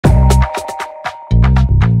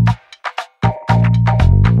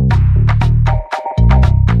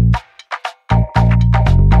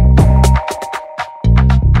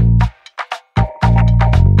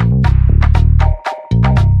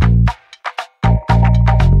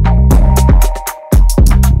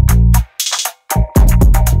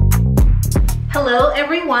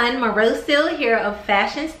everyone, MONROE STEELE here of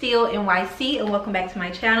Fashion Steele NYC, and welcome back to my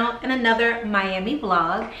channel and another Miami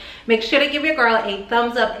vlog. Make sure to give your girl a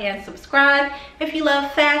thumbs up and subscribe if you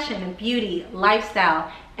love fashion, beauty,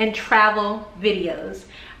 lifestyle, and travel videos.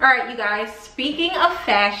 All right, you guys, speaking of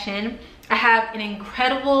fashion, I have an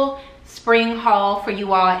incredible spring haul for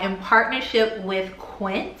you all in partnership with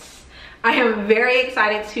Quince. I am very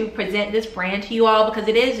excited to present this brand to you all because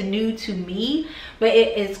it is new to me, but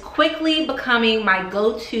it is quickly becoming my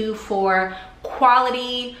go-to for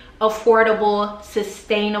quality, affordable,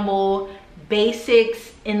 sustainable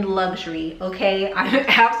basics in luxury. Okay, I'm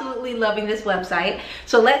absolutely loving this website.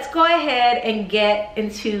 So let's go ahead and get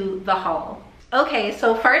into the haul. Okay,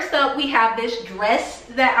 so first up we have this dress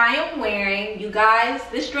that I am wearing. You guys,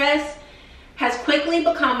 this dress has quickly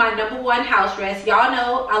become my #1 house dress. Y'all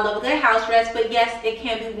know I love a good house dress, but yes, it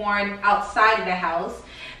can be worn outside of the house.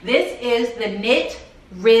 This is the knit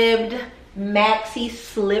ribbed maxi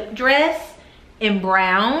slip dress in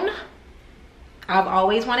brown. I've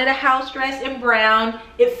always wanted a house dress in brown.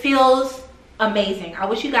 It feels amazing. I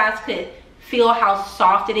wish you guys could feel how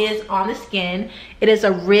soft it is on the skin. It is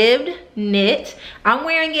a ribbed knit. I'm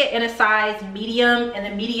wearing it in a size medium, and the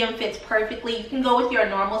medium fits perfectly. You can go with your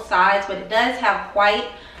normal size, but it does have quite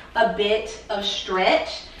a bit of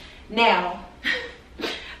stretch. Now,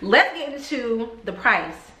 let's get into the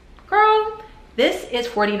price. Girl, this is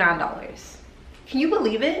 $49. Can you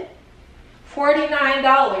believe it?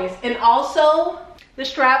 $49. And also, the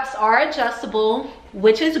straps are adjustable,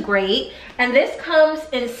 which is great. And this comes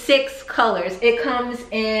in 6 colors. It comes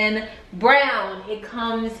in brown, it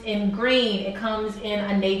comes in green, it comes in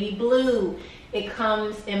a navy blue, it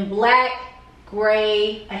comes in black,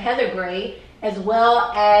 gray, a heather gray, as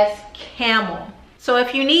well as camel. So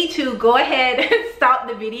if you need to, go ahead and stop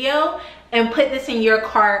the video and put this in your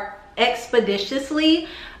cart expeditiously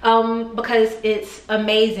because it's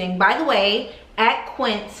amazing. By the way, at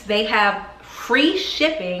Quince, they have free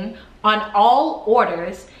shipping on all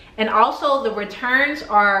orders, and also the returns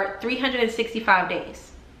are 365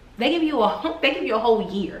 days. They give you a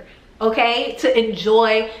whole year, okay, to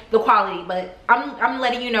enjoy the quality. But I'm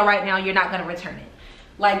letting you know right now, you're not gonna return it.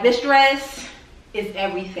 Like, this dress is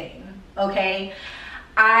everything, okay?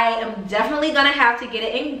 I am definitely gonna have to get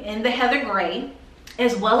it in the heather gray,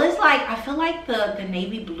 as well as, like, I feel like the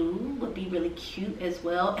navy blue would be really cute as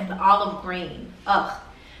well, and the olive green. Ugh.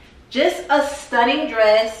 Just a stunning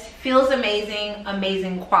dress, feels amazing,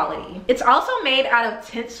 amazing quality. It's also made out of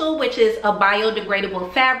tinsel, which is a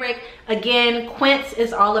biodegradable fabric. Again, Quince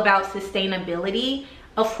is all about sustainability,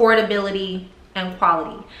 affordability, and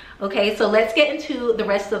quality. Okay, so let's get into the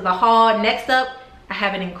rest of the haul. Next up, I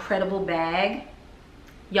have an incredible bag.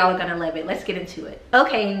 Y'all are gonna love it. Let's get into it.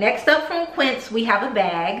 Okay, next up from Quince, we have a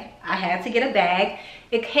bag. I had to get a bag.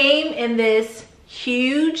 It came in this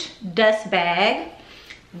huge dust bag.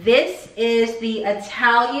 This is the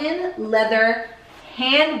Italian leather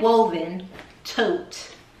hand woven tote.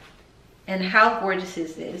 And how gorgeous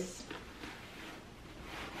is this?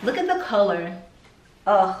 Look at the color.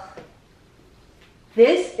 Ugh.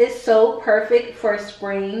 This is so perfect for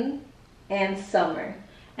spring and summer.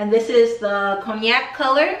 And this is the cognac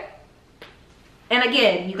color. And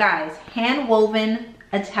again, you guys, hand woven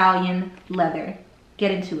Italian leather.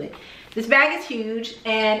 Get into it. This bag is huge,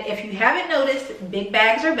 and if you haven't noticed, big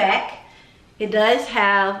bags are back. It does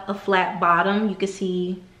have a flat bottom. You can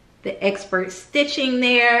see the expert stitching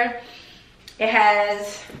there. It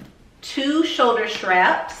has 2 shoulder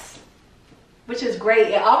straps, which is great.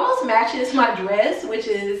 It almost matches my dress, which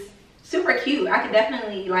is super cute. I could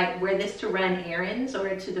definitely like wear this to run errands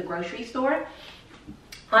or to the grocery store.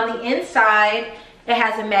 On the inside, it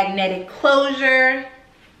has a magnetic closure.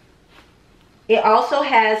 It also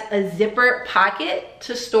has a zipper pocket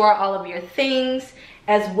to store all of your things,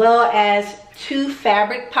 as well as 2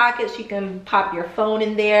 fabric pockets. You can pop your phone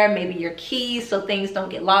in there, maybe your keys, so things don't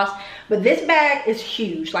get lost. But this bag is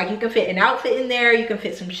huge. Like, you can fit an outfit in there, you can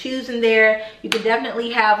fit some shoes in there. You can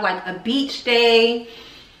definitely have like a beach day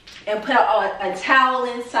and put a towel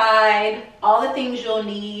inside, all the things you'll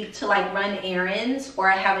need to like run errands or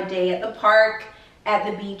have a day at the park, at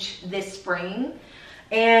the beach this spring.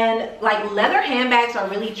 And like, leather handbags are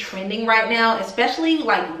really trending right now, especially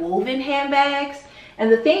like woven handbags.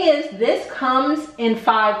 And the thing is, this comes in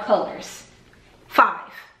 5 colors.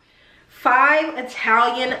 5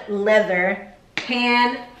 Italian leather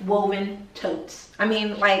hand woven totes. I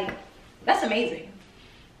mean, like, that's amazing.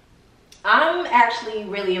 I'm actually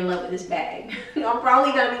really in love with this bag. I'm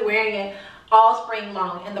probably gonna be wearing it all spring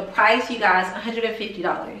long. And the price, you guys,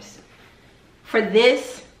 $150 for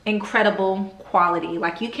this incredible quality.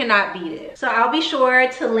 Like, you cannot beat it. So I'll be sure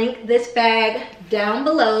to link this bag down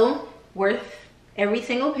below. Worth every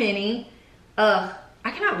single penny. I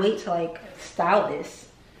cannot wait to like style this.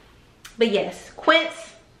 But yes,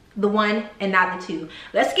 Quince, the one and not the two.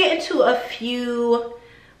 Let's get into a few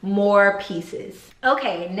more pieces.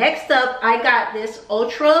 Okay, next up, I got this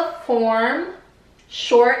Ultra Form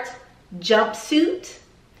short jumpsuit.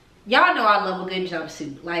 Y'all know I love a good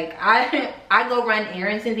jumpsuit. Like, I go run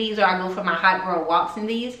errands in these, or I go for my hot girl walks in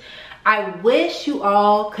these. I wish you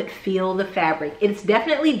all could feel the fabric. It's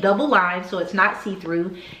definitely double lined, so it's not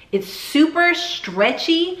see-through. It's super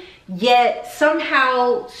stretchy, yet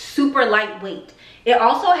somehow super lightweight. It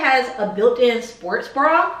also has a built-in sports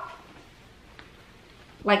bra.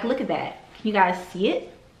 Like, look at that. Can you guys see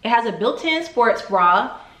it? It has a built-in sports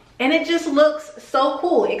bra, and it just looks so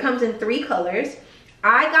cool. It comes in 3 colors.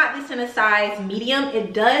 I got this in a size medium.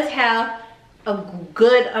 It does have a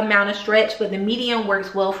good amount of stretch, but the medium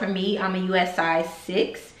works well for me. I'm a US size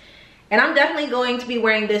 6. And I'm definitely going to be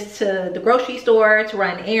wearing this to the grocery store, to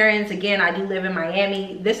run errands. Again, I do live in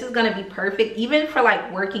Miami. This is gonna be perfect, even for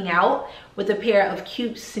like working out with a pair of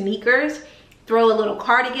cute sneakers. Throw a little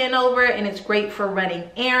cardigan over, and it's great for running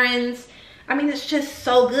errands. I mean, it's just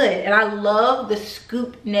so good. And I love the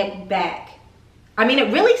scoop neck back. I mean,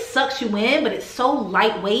 it really sucks you in, but it's so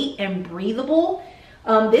lightweight and breathable.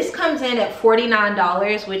 This comes in at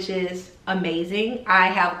 $49, which is amazing. I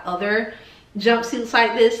have other jumpsuits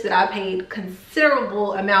like this that I paid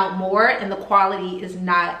considerable amount more, and the quality is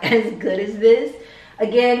not as good as this.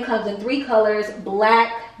 Again, comes in 3 colors,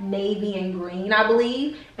 black, navy, and green, I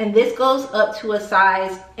believe. And this goes up to a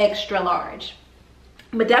size extra large.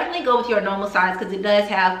 But definitely go with your normal size, because it does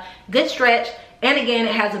have good stretch. And again,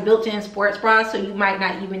 it has a built-in sports bra, so you might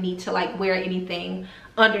not even need to like wear anything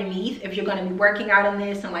underneath if you're going to be working out in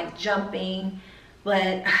this and like jumping.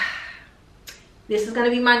 But this is going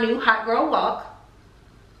to be my new hot girl walk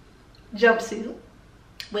jumpsuit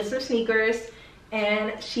with some sneakers,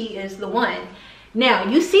 and she is the one. Now,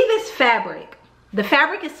 you see this fabric. The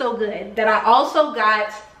fabric is so good that I also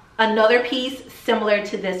got another piece similar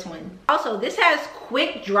to this one. Also, this has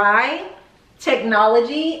quick dry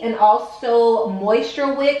technology, and also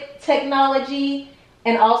moisture wick technology,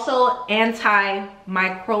 and also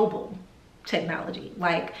antimicrobial technology.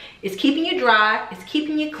 Like, it's keeping you dry, it's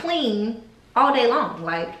keeping you clean all day long.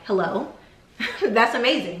 Like, hello. That's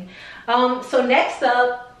amazing. So next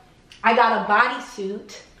up, I got a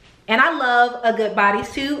bodysuit, and I love a good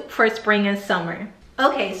bodysuit for spring and summer.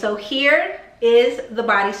 Okay, so here is the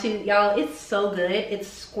bodysuit, y'all. It's so good. It's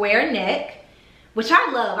square neck, which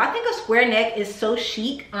I love. I think a square neck is so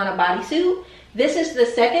chic on a bodysuit. This is the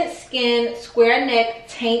Second Skin square neck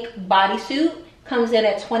tank bodysuit. Comes in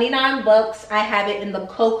at 29 bucks. I have it in the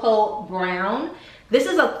cocoa brown. This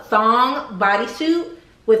is a thong bodysuit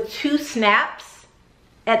with 2 snaps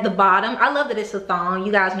at the bottom. I love that it's a thong.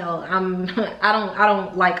 You guys know I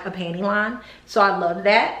don't like a panty line, so I love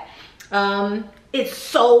that. It's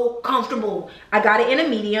so comfortable. I got it in a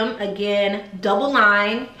medium. Again, double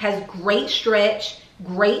line, has great stretch,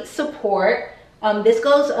 great support. This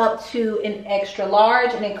goes up to an extra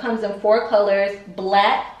large, and it comes in 4 colors: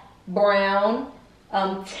 black, brown,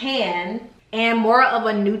 tan, and more of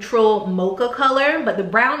a neutral mocha color. But the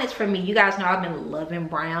brown is for me. You guys know I've been loving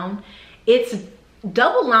brown. It's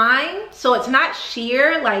double line, so it's not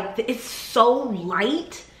sheer. Like, it's so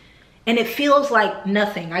light, and it feels like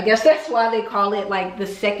nothing. I guess that's why they call it like the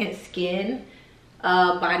Second Skin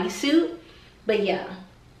bodysuit. But yeah,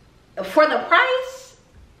 for the price,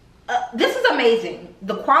 this is amazing.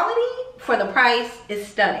 The quality for the price is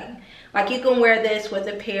stunning. Like, you can wear this with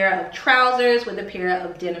a pair of trousers, with a pair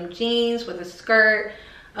of denim jeans, with a skirt.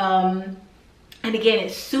 And again,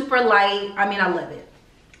 it's super light. I mean, I love it.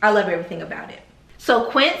 I love everything about it.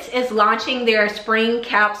 So Quince is launching their spring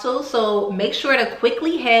capsule, so make sure to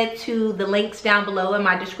quickly head to the links down below in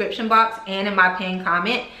my description box and in my pinned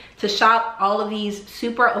comment to shop all of these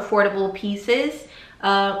super affordable pieces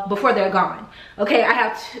before they're gone. Okay, I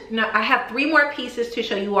have 3 more pieces to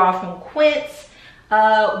show you all from Quince.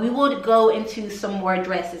 We will go into some more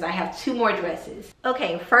dresses. I have 2 more dresses.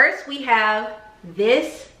 Okay, first we have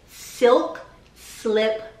this silk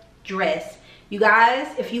slip dress. You guys,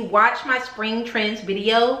 if you watch my spring trends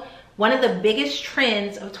video, one of the biggest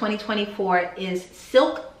trends of 2024 is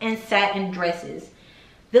silk and satin dresses.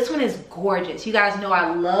 This one is gorgeous. You guys know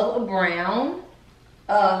I love a brown.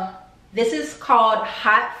 This is called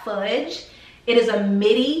Hot Fudge. It is a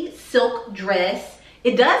midi silk dress.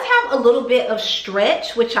 It does have a little bit of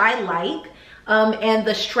stretch, which I like. And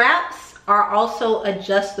the straps are also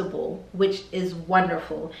adjustable, which is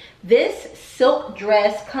wonderful. This silk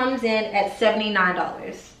dress comes in at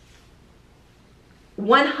 $79.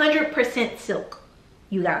 100% silk,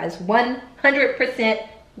 you guys. 100%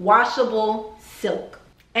 washable silk.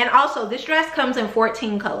 And also, this dress comes in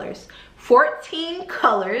 14 colors. 14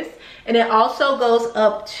 colors, and it also goes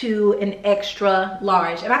up to an extra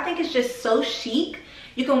large. And I think it's just so chic.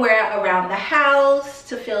 You can wear it around the house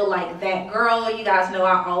to feel like that girl. You guys know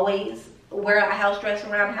I always wear a house dress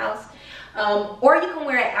around the house. Or you can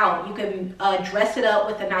wear it out. You can dress it up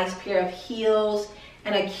with a nice pair of heels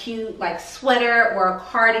and a cute like sweater or a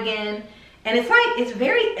cardigan. And it's like, it's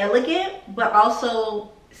very elegant, but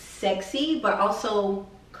also sexy, but also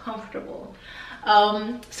comfortable.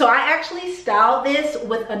 So I actually styled this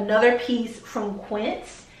with another piece from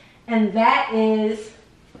Quince, and that is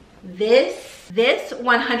this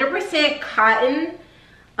 100% cotton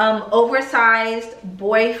oversized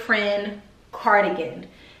boyfriend cardigan.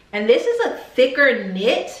 And this is a thicker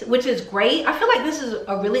knit, which is great. I feel like this is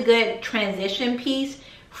a really good transition piece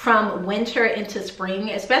from winter into spring,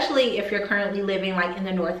 especially if you're currently living like in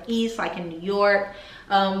the Northeast, like in New York,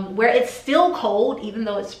 where it's still cold even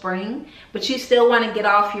though it's spring, but you still want to get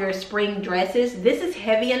off your spring dresses. This is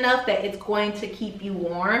heavy enough that it's going to keep you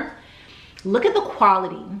warm. Look at the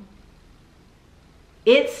quality.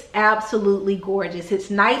 It's absolutely gorgeous. It's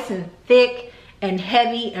nice and thick and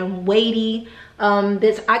heavy and weighty.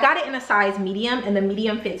 I got it in a size medium, and the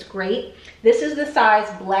medium fits great. This is the size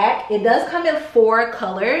black. It does come in 4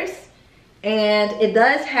 colors, and it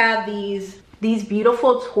does have these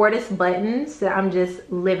beautiful tortoise buttons that I'm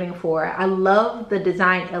just living for. I love the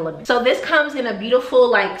design element. So this comes in a beautiful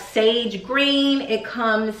like sage green. It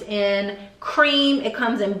comes in cream. It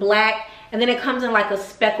comes in black, and then it comes in like a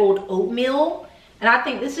speckled oatmeal. And I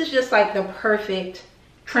think this is just like the perfect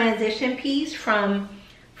transition piece from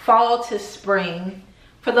fall to spring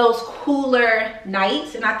for those cooler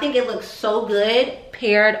nights. And I think it looks so good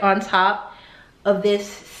paired on top of this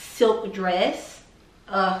silk dress.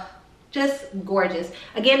 Just gorgeous.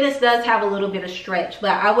 Again, this does have a little bit of stretch,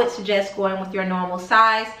 but I would suggest going with your normal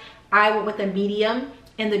size. I went with a medium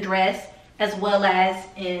in the dress as well as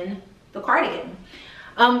in the cardigan.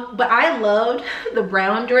 But I loved the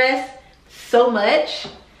brown dress so much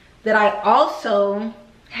that I also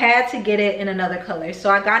had to get it in another color. So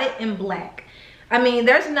I got it in black. I mean,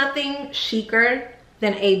 there's nothing chicer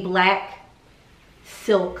than a black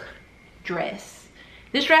silk dress.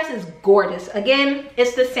 This dress is gorgeous. Again,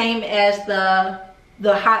 it's the same as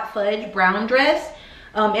the Hot Fudge brown dress.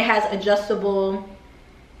 It has adjustable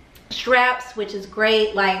straps, which is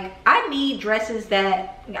great. Like, I need dresses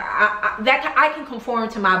that I can conform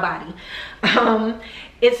to my body.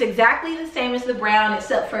 It's exactly the same as the brown,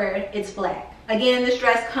 except for it's black. Again, this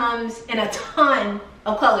dress comes in a ton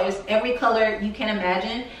of colors, every color you can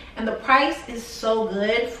imagine, and the price is so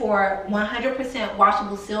good for 100%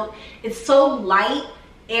 washable silk. It's so light,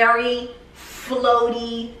 airy,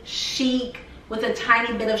 floaty, chic, with a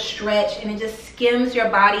tiny bit of stretch, and it just skims your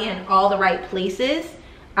body in all the right places.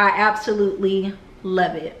 I absolutely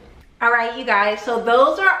love it. All right, you guys, so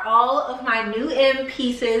those are all of my new in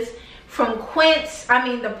pieces from Quince. I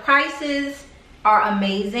mean, the prices are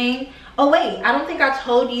amazing. Oh wait, I don't think I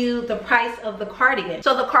told you the price of the cardigan.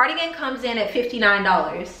 So the cardigan comes in at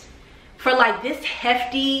 $59 for like this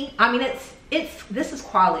hefty, I mean, this is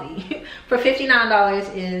quality. For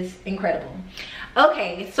 $59 is incredible.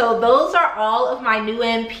 Okay, so those are all of my new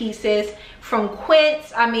in pieces from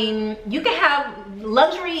Quince. I mean, you can have,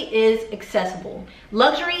 luxury is accessible.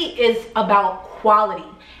 Luxury is about quality,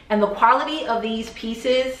 and the quality of these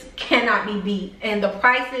pieces cannot be beat, and the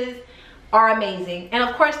prices are amazing, and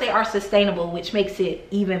of course they are sustainable, which makes it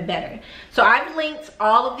even better. So I've linked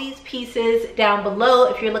all of these pieces down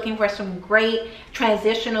below if you're looking for some great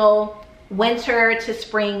transitional winter to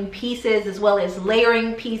spring pieces, as well as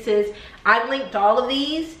layering pieces. I've linked all of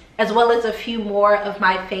these, as well as a few more of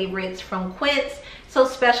my favorites from Quince. So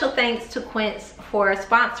special thanks to Quince for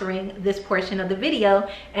sponsoring this portion of the video,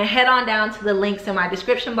 and head on down to the links in my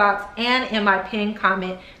description box and in my pinned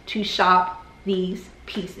comment to shop these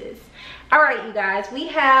pieces. All right, you guys, we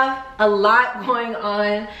have a lot going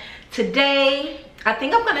on today. I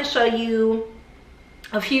think I'm gonna show you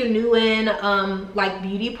a few new in like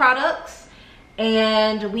beauty products,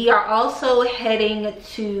 and we are also heading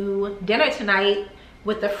to dinner tonight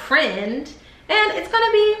with a friend, and it's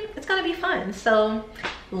gonna be fun. So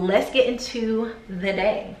let's get into the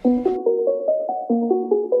day.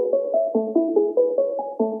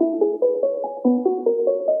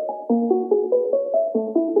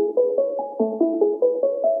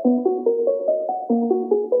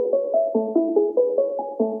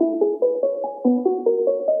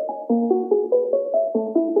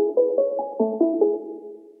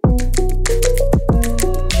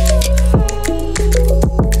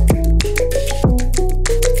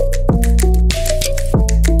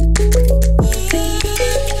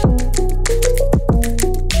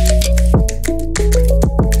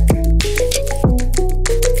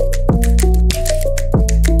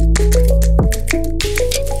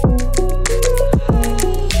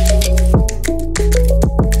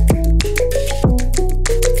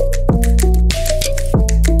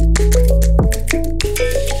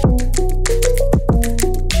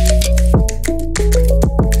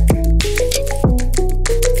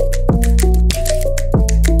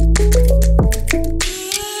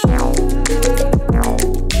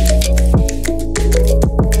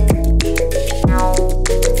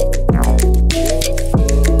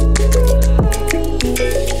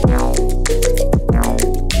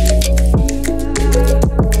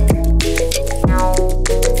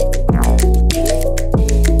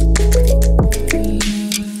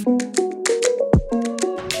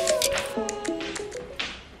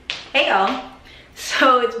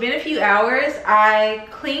 I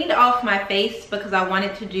cleaned off my face because I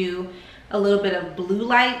wanted to do a little bit of blue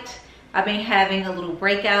light. I've been having a little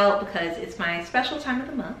breakout because it's my special time of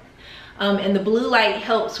the month. And the blue light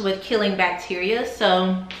helps with killing bacteria.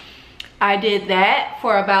 So I did that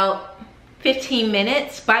for about 15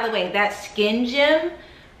 minutes. By the way, that Skin Gem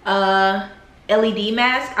LED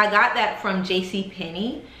mask, I got that from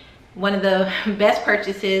JCPenney. One of the best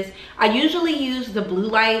purchases. I usually use the blue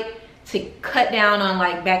light to cut down on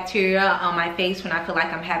like bacteria on my face when I feel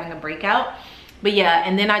like I'm having a breakout. But yeah,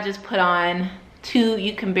 and then I just put on two,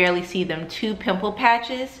 you can barely see them, 2 pimple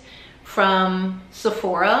patches from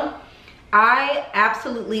Sephora. I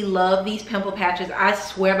absolutely love these pimple patches. I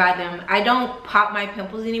swear by them. I don't pop my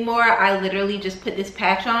pimples anymore. I literally just put this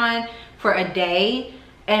patch on for a day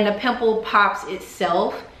and the pimple pops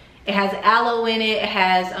itself. It has aloe in it. It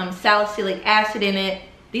has salicylic acid in it.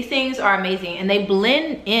 These things are amazing and they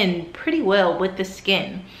blend in pretty well with the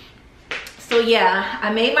skin. So yeah, I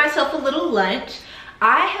made myself a little lunch.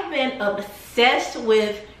 I have been obsessed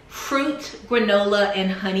with fruit granola and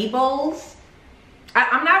honey bowls.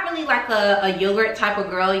 I'm not really like a yogurt type of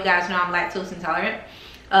girl. You guys know I'm lactose intolerant.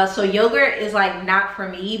 So yogurt is like not for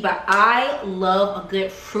me, but I love a good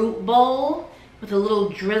fruit bowl with a little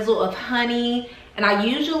drizzle of honey. And I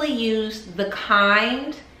usually use the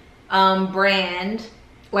Kind brand,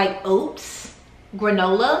 like oats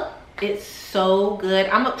granola. It's so good.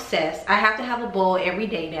 I'm obsessed. I have to have a bowl every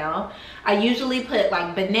day now. I usually put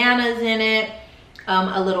like bananas in it,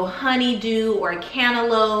 a little honeydew or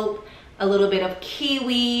cantaloupe, a little bit of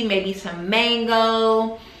kiwi, maybe some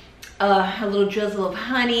mango, a little drizzle of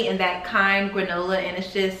honey and that Kind granola, and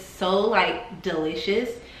it's just so like delicious.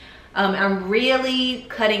 I'm really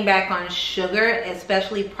cutting back on sugar,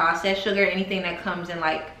 especially processed sugar. Anything that comes in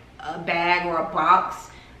like a bag or a box,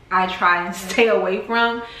 I try and stay away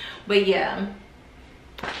from. But yeah,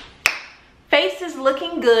 face is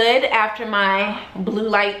looking good after my blue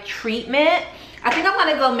light treatment. I think I'm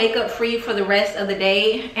gonna go makeup free for the rest of the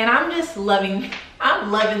day, and I'm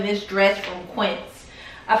loving this dress from Quince.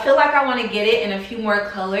 I feel like I want to get it in a few more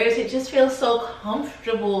colors. It just feels so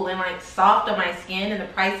comfortable and like soft on my skin, and the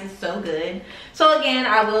price is so good. So again,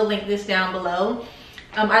 I will link this down below.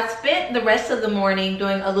 I spent the rest of the morning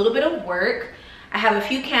doing a little bit of work. I have a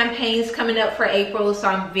few campaigns coming up for April, so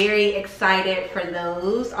I'm very excited for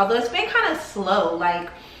those. Although it's been kind of slow. Like,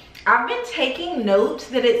 I've been taking notes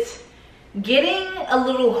that it's getting a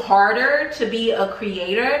little harder to be a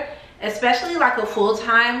creator, especially like a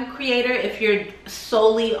full-time creator if you're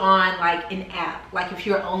solely on like an app. Like if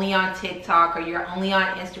you're only on TikTok or you're only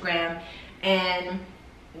on Instagram and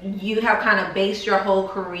you have kind of based your whole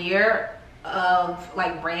career of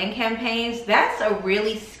like brand campaigns, that's a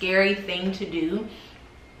really scary thing to do.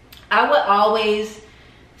 I would always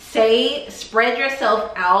say spread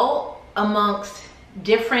yourself out amongst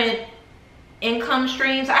different income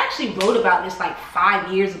streams. I actually wrote about this like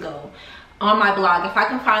 5 years ago on my blog. If I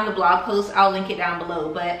can find the blog post, I'll link it down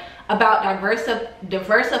below. But about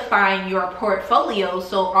diversifying your portfolio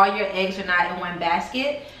so all your eggs are not in one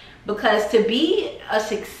basket. Because to be a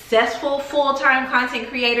successful full-time content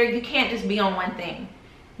creator, you can't just be on one thing.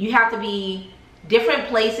 You have to be different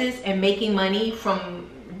places and making money from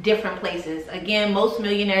different places. Again, most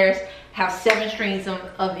millionaires have 7 streams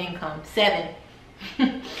of income. 7.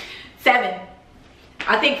 7.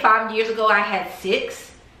 I think 5 years ago I had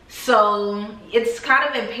 6. So it's kind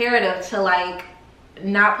of imperative to like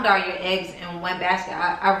not put all your eggs in one basket.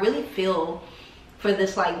 I really feel for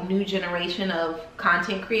this like new generation of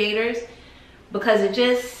content creators, because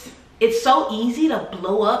it's so easy to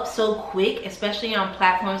blow up so quick, especially on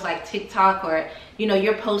platforms like TikTok, or you know,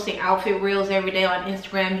 you're posting outfit reels every day on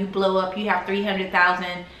Instagram, you blow up, you have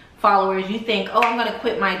 300,000 followers, you think, oh, I'm gonna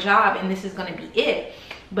quit my job and this is gonna be it.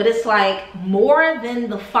 But it's like more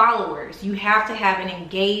than the followers. You have to have an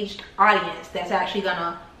engaged audience that's actually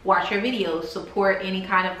gonna watch your videos, support any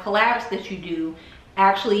kind of collabs that you do,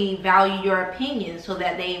 actually value your opinion so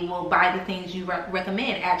that they will buy the things you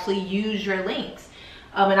recommend, actually use your links.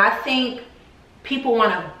 And I think people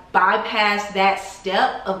want to bypass that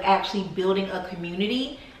step of actually building a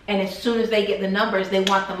community, and as soon as they get the numbers, they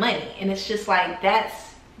want the money. And it's just like,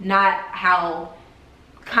 that's not how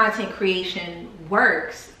content creation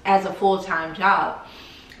works as a full-time job.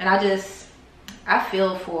 And I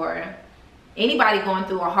feel for anybody going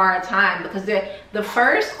through a hard time, because the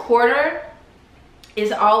first quarter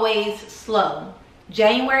is always slow.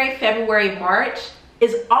 January, February, March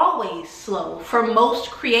is always slow for most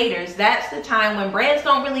creators. That's the time when brands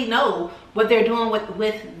don't really know what they're doing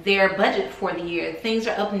with their budget for the year. Things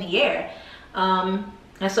are up in the air.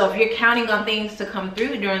 And so if you're counting on things to come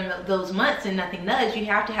through during those months and nothing does, you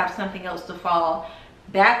have to have something else to fall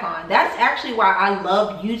back on. That's actually why I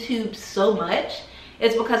love YouTube so much.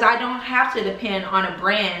 It's because I don't have to depend on a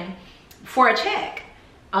brand for a check.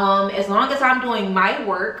 As long as I'm doing my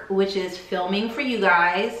work, which is filming for you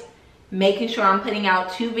guys, making sure I'm putting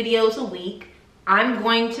out 2 videos a week, I'm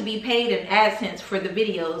going to be paid in AdSense for the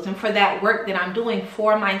videos and for that work that I'm doing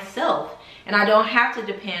for myself. And I don't have to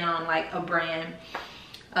depend on like a brand.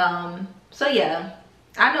 So yeah,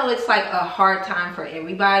 I know it's like a hard time for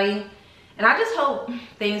everybody. And I just hope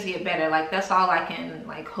things get better. Like that's all I can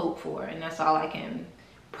like hope for. And that's all I can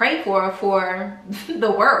pray for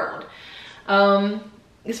the world.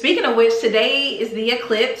 Speaking of which, today is the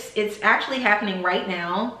eclipse. It's actually happening right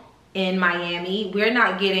now in Miami. We're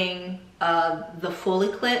not getting the full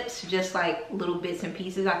eclipse, just like little bits and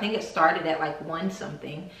pieces. I think it started at like 1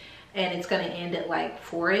 something and it's going to end at like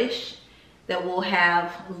 4ish. That we'll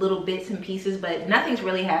have little bits and pieces, but nothing's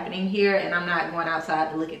really happening here, and I'm not going outside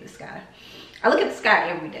to look at the sky. I look at the sky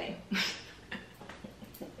every day.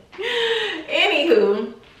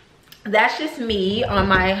 Anywho, that's just me on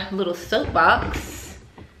my little soapbox,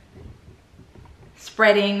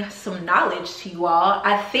 spreading some knowledge to you all.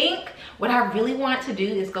 I think what I really want to do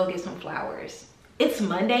is go get some flowers. It's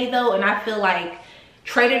Monday though, and I feel like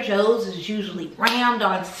Trader Joe's is usually rammed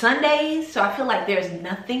on Sundays, so I feel like there's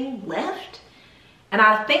nothing left. And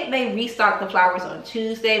I think they restocked the flowers on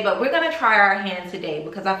Tuesday, but we're gonna try our hand today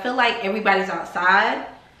because I feel like everybody's outside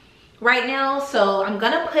right now. So I'm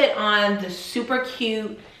gonna put on the super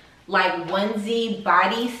cute like onesie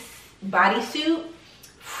bodysuit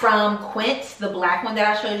from Quince, the black one that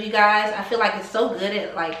I showed you guys. I feel like it's so good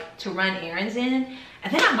at like to run errands in.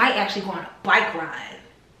 And then I might actually go on a bike ride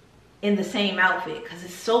in the same outfit because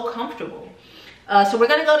it's so comfortable. So we're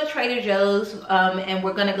gonna go to Trader Joe's and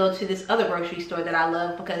we're gonna go to this other grocery store that I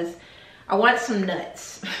love because I want some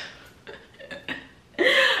nuts.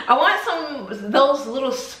 I want those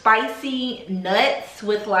little spicy nuts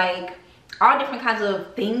with like all different kinds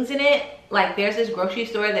of things in it. Like there's this grocery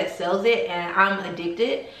store that sells it and I'm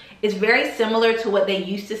addicted. It's very similar to what they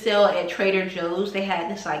used to sell at Trader Joe's. They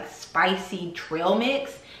had this like spicy trail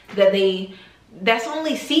mix that's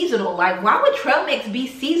only seasonal. Like why would trail mix be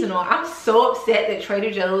seasonal? I'm so upset that Trader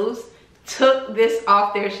Joe's took this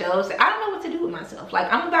off their shelves. I don't know what to do with myself. Like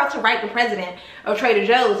I'm about to write the president of Trader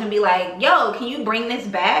Joe's and be like, yo, can you bring this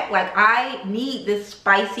back? Like I need this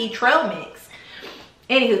spicy trail mix.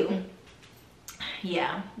 Anywho,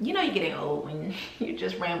 yeah, you know you're getting old when you're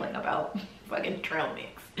just rambling about fucking trail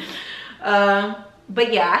mix.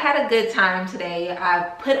 But yeah, I had a good time today.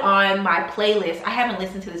 I put on my playlist. I haven't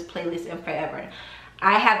listened to this playlist in forever.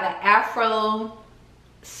 I have an Afro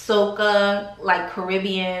soca like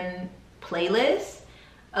Caribbean playlist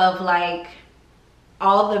of like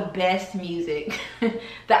all the best music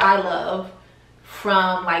that I love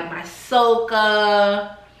from like my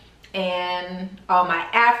soca and all my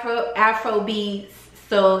Afro beats.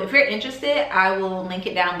 So if you're interested, I will link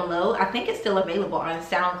it down below. I think it's still available on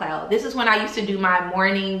SoundCloud. This is when I used to do my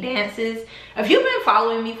morning dances. If you've been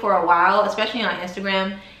following me for a while, especially on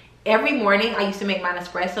Instagram, every morning I used to make my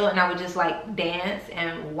Nespresso and I would just like dance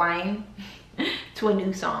and whine to a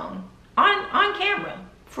new song on camera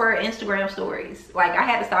for Instagram stories. Like I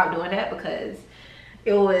had to stop doing that because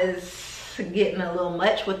it was getting a little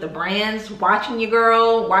much with the brands watching your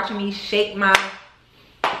girl, watching me shake my,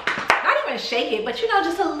 not even shake it, but you know,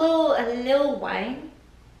 just a little whine.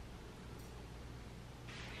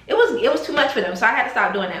 It was too much for them, so I had to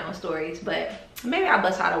stop doing that on stories. But maybe I'll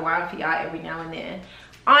bust out a whine for y'all every now and then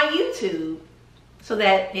on YouTube so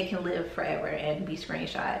that it can live forever and be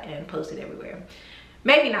screenshot and posted everywhere.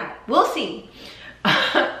 Maybe not, we'll see.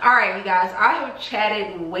 All right, you guys, I have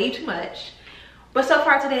chatted way too much, but so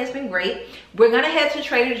far today has been great. We're gonna head to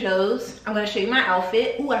Trader Joe's. I'm gonna show you my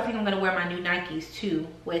outfit. Ooh, I think I'm gonna wear my new Nikes too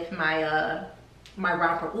with my my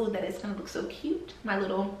romper. Ooh, that is gonna look so cute. My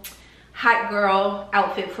little hot girl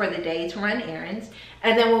outfit for the day to run errands.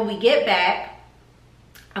 And then when we get back,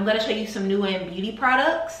 I'm gonna show you some new in beauty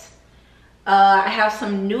products. I have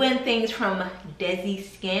some new in things from Desi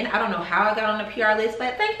Skin. I don't know how I got on the PR list,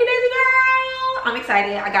 but thank you, Desi girl. I'm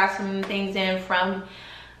excited. I got some things in from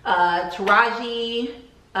Taraji,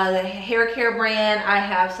 the hair care brand. I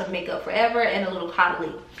have some Makeup Forever and a little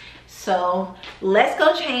Caudalie. So let's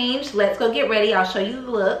go change. Let's go get ready. I'll show you the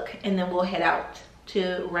look and then we'll head out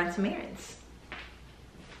to run some errands.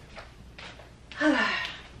 All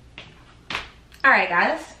right,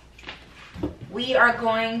 guys. We are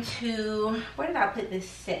going to, where did I put this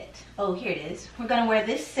set? Oh, here it is. We're gonna wear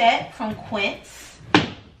this set from Quince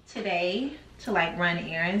today to like run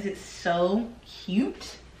errands. It's so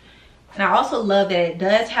cute. And I also love that it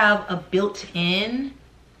does have a built-in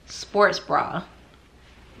sports bra.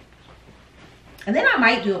 And then I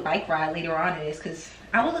might do a bike ride later on in this because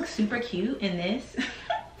I would look super cute in this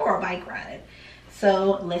for a bike ride.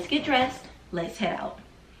 So let's get dressed. Let's head out.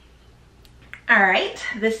 All right,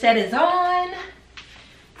 the set is on.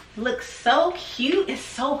 Looks so cute. It's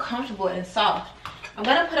so comfortable and soft. I'm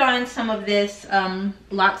gonna put on some of this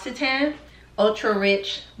L'Occitane Ultra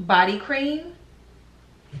Rich Body Cream.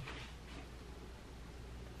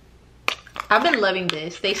 I've been loving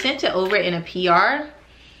this. They sent it over in a PR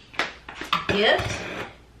gift,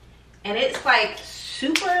 and it's like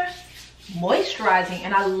super moisturizing,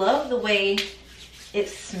 and I love the way it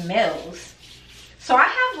smells. So I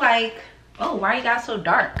have like, oh, why you got so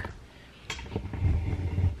dark?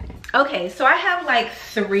 Okay, so I have like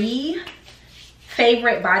 3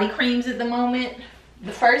 favorite body creams at the moment.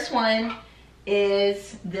 The first one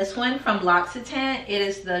is this one from L'Occitane. It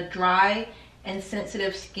is the Dry and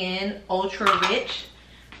Sensitive Skin Ultra Rich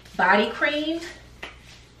Body Cream.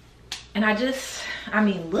 And I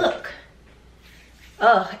mean, look.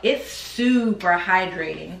 It's super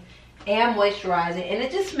hydrating and moisturizing. And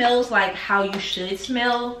it just smells like how you should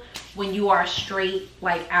smell when you are straight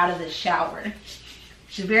like out of the shower.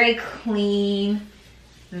 It's very clean,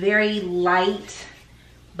 very light,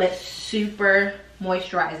 but super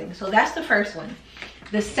moisturizing. So that's the first one.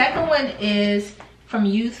 The second one is from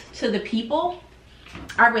Youth to the People.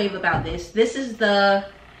 I rave about this. This is the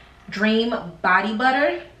Dream Body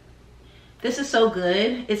Butter. This is so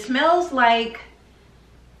good. It smells like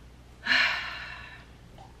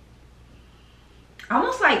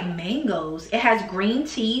almost like mangoes. It has green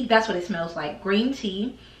tea. That's what it smells like. Green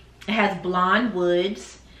tea. It has blonde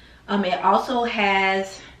woods. It also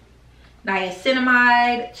has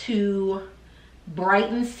niacinamide to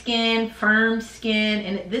brighten skin, firm skin,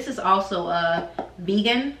 and this is also a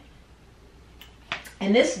vegan.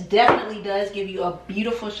 And this definitely does give you a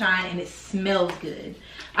beautiful shine, and it smells good.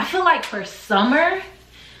 I feel like for summer,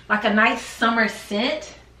 like a nice summer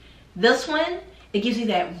scent, this one, it gives you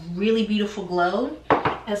that really beautiful glow.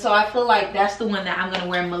 And so I feel like that's the one that I'm gonna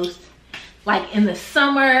wear most, like in the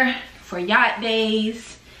summer, for yacht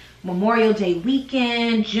days, Memorial Day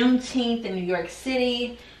weekend, Juneteenth in New York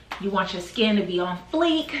City. You want your skin to be on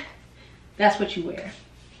fleek, that's what you wear.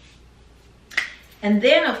 And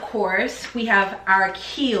then of course, we have our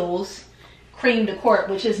Kiehl's Cream de Court,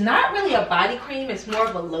 which is not really a body cream, it's more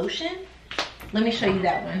of a lotion. Let me show you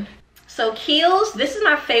that one. So Kiehl's, this is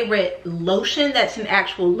my favorite lotion that's an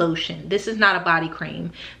actual lotion. This is not a body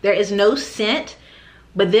cream. There is no scent,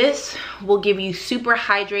 but this will give you super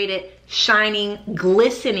hydrated, shining,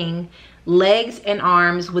 glistening legs and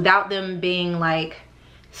arms without them being like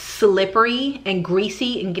slippery and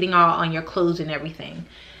greasy and getting all on your clothes and everything.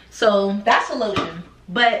 So that's a lotion.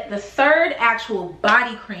 But the third actual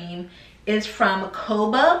body cream is from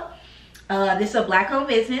Koba. This is a black-owned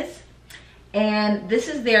business, and this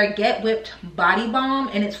is their Get Whipped Body Balm,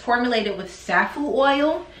 and it's formulated with saffron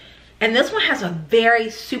oil. And this one has a very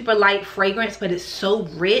super light fragrance, but it's so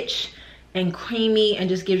rich and creamy and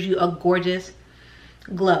just gives you a gorgeous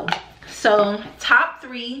glow. So top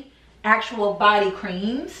 3 actual body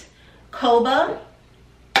creams: Koba,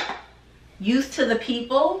 Youth to the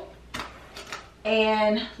People,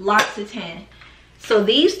 and L'Occitane. So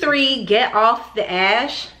these 3 get off the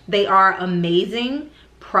ash. They are amazing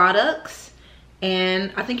products,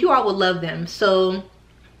 and I think you all will love them. So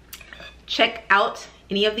check out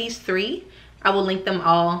any of these 3. I will link them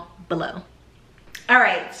all below. All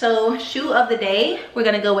right, so shoe of the day, we're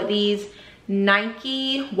gonna go with these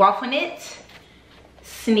Nike Waffle Knit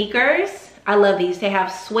sneakers. I love these. They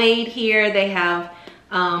have suede here, they have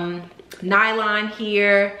nylon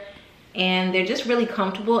here, and they're just really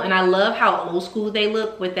comfortable. And I love how old school they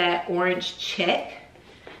look with that orange check.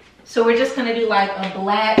 So we're just gonna do like a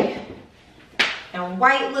black and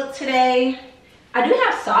white look today. I do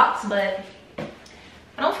have socks, but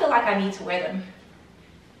I don't feel like I need to wear them.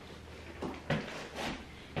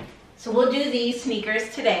 So we'll do these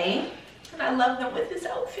sneakers today. And I love them with this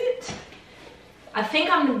outfit. I think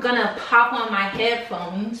I'm gonna pop on my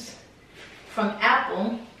headphones from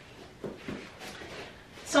Apple.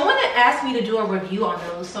 Someone had asked me to do a review on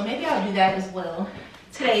those, so maybe I'll do that as well.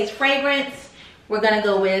 Today's fragrance, we're gonna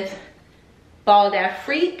go with Bald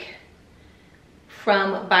Afrique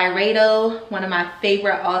from Byredo, one of my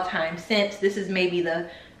favorite all-time scents. This is maybe the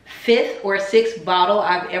 5th or 6th bottle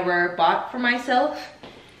I've ever bought for myself,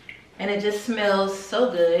 and it just smells so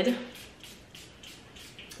good.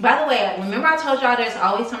 By the way, remember I told y'all there's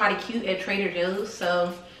always somebody cute at Trader Joe's,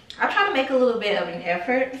 so I try to make a little bit of an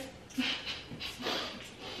effort.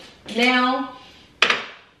 Now,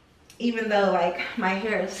 even though like my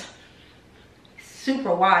hair is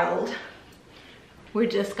super wild, we're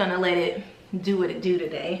just gonna let it do what it do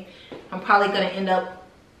today. I'm probably gonna end up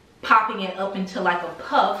popping it up into like a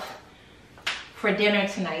puff for dinner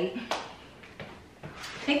tonight.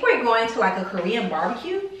 I think we're going to like a Korean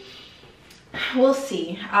barbecue. We'll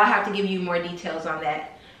see. I'll have to give you more details on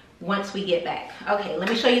that once we get back. Okay, let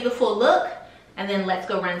me show you the full look and then let's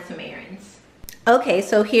go run some errands. Okay,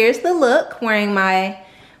 so here's the look, wearing my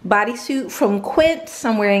bodysuit from Quince.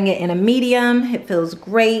 I'm wearing it in a medium. It feels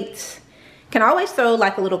great. Can always throw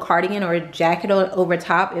like a little cardigan or a jacket over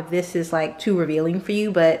top if this is like too revealing for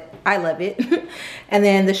you, but I love it. And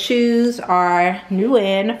then the shoes are New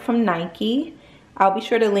In from Nike. I'll be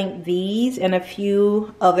sure to link these and a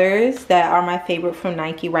few others that are my favorite from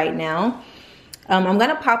Nike right now. I'm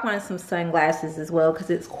gonna pop on some sunglasses as well because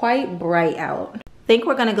it's quite bright out. I think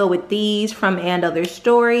we're gonna go with these from And Other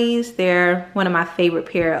Stories. They're one of my favorite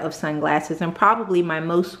pair of sunglasses and probably my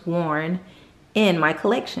most worn in my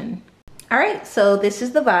collection. All right, so this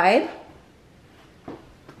is the vibe.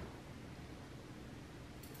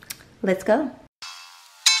 Let's go.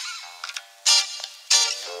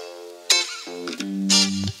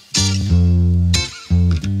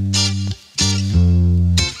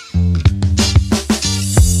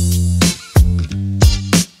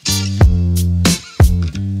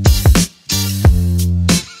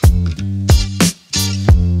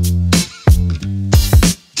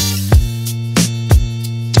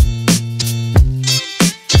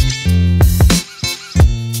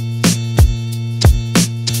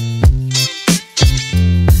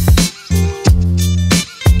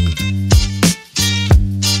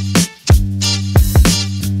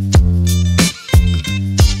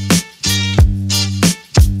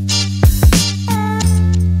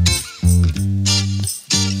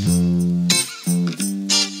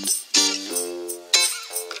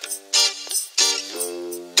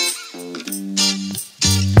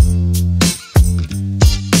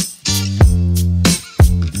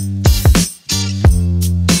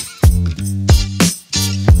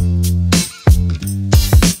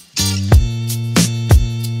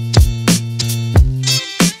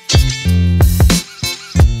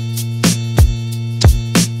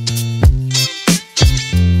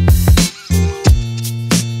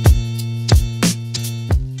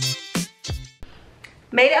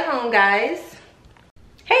 Made it home, guys.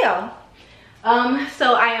 Hey y'all.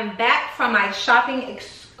 So I am back from my shopping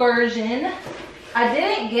excursion. I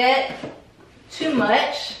didn't get too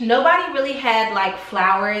much. Nobody really had like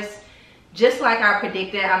flowers, just like I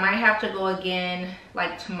predicted. I might have to go again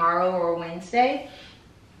like tomorrow or Wednesday.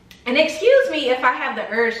 And excuse me if I have the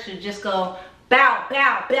urge to just go bow,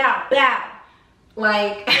 bow, bow, bow.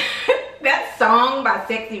 Like that song by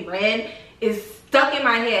Sexy Red is stuck in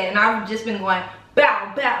my head and I've just been going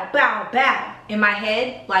bow, bow, bow, bow in my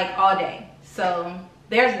head like all day. So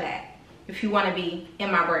there's that, if you want to be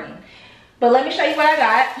in my brain. But let me show you what I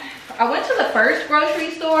got. I went to the first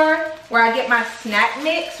grocery store where I get my snack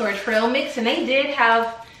mix or trail mix, and they did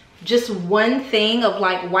have just one thing of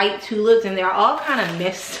like white tulips and they're all kind of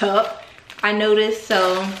messed up, I noticed.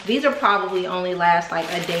 So these are probably only last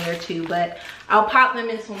like a day or two, but I'll pop them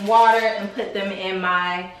in some water and put them in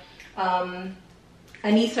my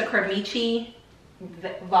Anissa Kermichi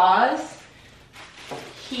vase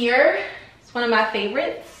here. It's one of my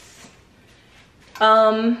favorites.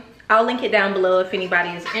 I'll link it down below if anybody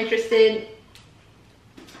is interested.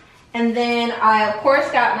 And then I of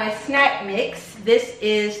course got my snack mix. This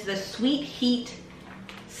is the Sweet Heat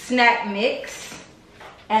snack mix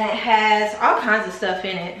and it has all kinds of stuff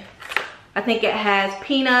in it. I think it has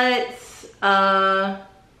peanuts,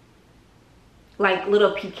 like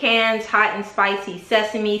little pecans, hot and spicy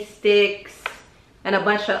sesame sticks, and a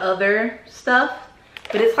bunch of other stuff.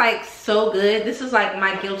 But it's like so good. This is like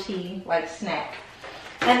my guilty like snack.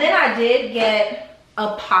 And then I did get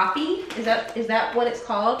a poppy. Is that what it's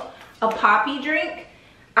called? A poppy drink.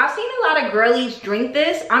 I've seen a lot of girlies drink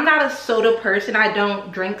this. I'm not a soda person. I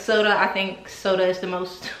don't drink soda. I think soda is the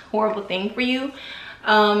most horrible thing for you.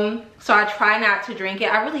 So I try not to drink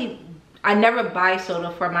it. I never buy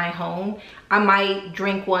soda for my home. I might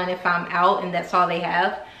drink one if I'm out and that's all they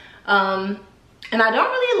have. And I don't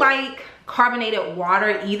really like carbonated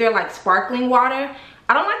water either, like sparkling water.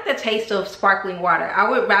 I don't like the taste of sparkling water. I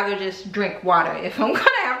would rather just drink water if I'm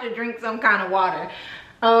gonna have to drink some kind of water.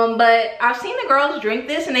 But I've seen the girls drink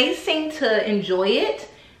this and they seem to enjoy it.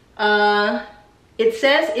 It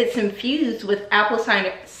says it's infused with apple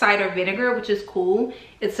cider vinegar, which is cool.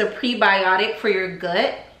 It's a prebiotic for your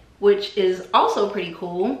gut, which is also pretty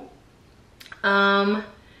cool.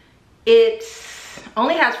 It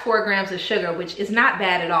only has 4 grams of sugar, which is not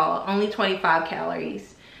bad at all. Only 25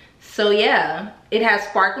 calories. So yeah, it has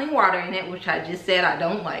sparkling water in it, which I just said I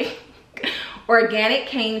don't like. Organic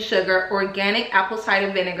cane sugar, organic apple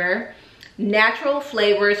cider vinegar, natural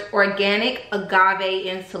flavors, organic agave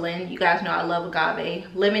insulin. You guys know I love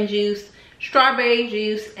agave. Lemon juice, strawberry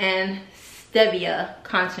juice, and stevia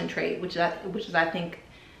concentrate, which is I think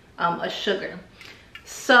a sugar.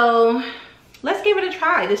 So let's give it a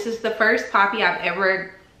try. This is the first Poppi I've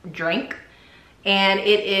ever drank, and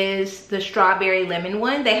it is the strawberry lemon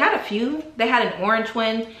one. They had a few. They had an orange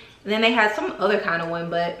one, and then they had some other kind of one,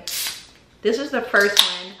 but this is the first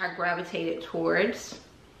one I gravitated towards,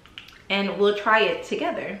 and we'll try it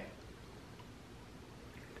together.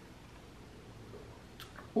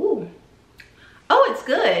 Ooh. Oh, it's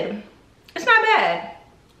good. It's not bad.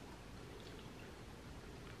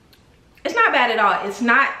 It's not bad at all. It's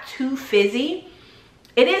not too fizzy.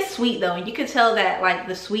 It is sweet though. You can tell that like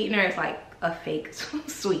the sweetener is like a fake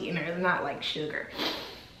sweetener. It's not like sugar.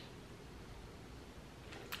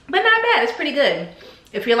 But not bad. It's pretty good.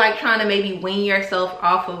 If you're like trying to maybe wean yourself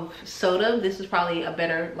off of soda, this is probably a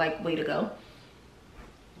better like way to go.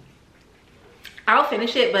 I'll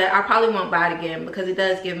finish it, but I probably won't buy it again because it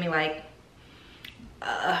does give me like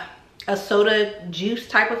a soda juice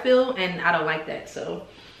type of feel, and I don't like that. So,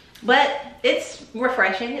 but it's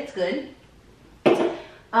refreshing. It's good.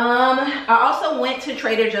 I also went to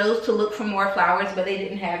Trader Joe's to look for more flowers, but they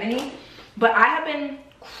didn't have any. But I have been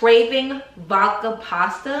craving vodka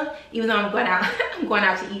pasta, even though I'm going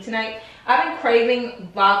out to eat tonight. I've been craving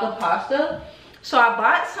vodka pasta, so I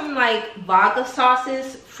bought some like vodka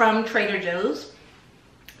sauces from Trader Joe's.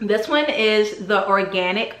 This one is the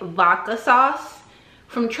organic vodka sauce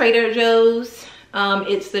from Trader Joe's.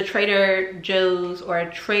 It's the Trader Joe's or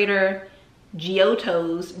Trader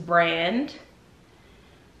Giotto's brand,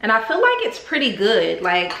 and I feel like it's pretty good.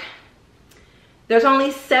 Like, there's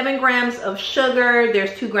only 7 grams of sugar,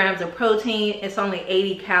 there's 2 grams of protein, it's only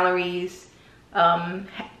 80 calories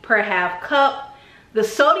per half cup. The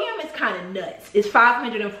sodium is kind of nuts. It's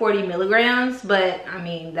 540 milligrams, but I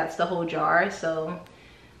mean, that's the whole jar, so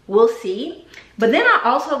we'll see. But then I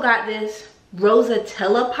also got this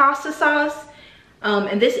Rosatella pasta sauce,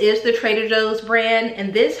 and this is the Trader Joe's brand,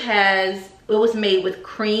 and it was made with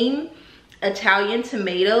cream, Italian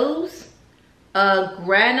tomatoes,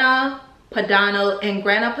 grana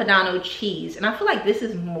padano cheese, and I feel like this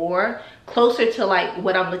is more closer to like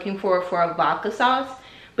what I'm looking for a vodka sauce,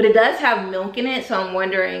 but it does have milk in it, so I'm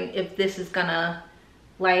wondering if this is gonna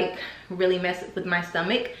like really mess with my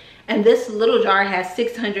stomach. And this little jar has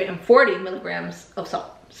 640 milligrams of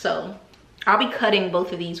salt, so I'll be cutting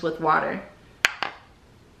both of these with water.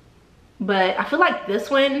 But I feel like this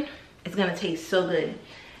one is gonna taste so good.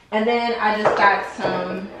 And then I just got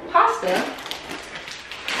some pasta.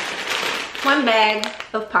 1 bag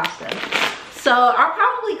of pasta. So I'll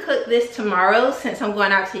probably cook this tomorrow since I'm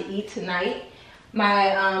going out to eat tonight.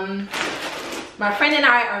 My friend and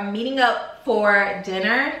I are meeting up for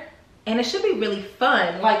dinner, and it should be really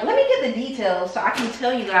fun. Like, let me get the details so I can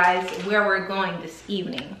tell you guys where we're going this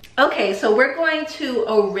evening. Okay, so we're going to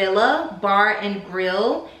Orilla Bar and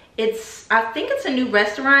Grill. I think it's a new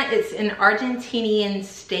restaurant. It's an Argentinian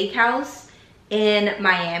steakhouse in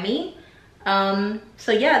Miami.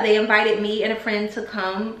 So yeah, they invited me and a friend to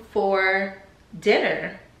come for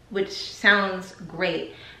dinner, which sounds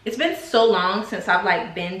great. It's been so long since I've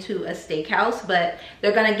like been to a steakhouse, but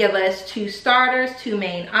they're gonna give us 2 starters, 2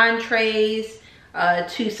 main entrees,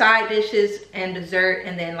 2 side dishes and dessert,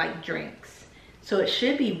 and then like drinks. So it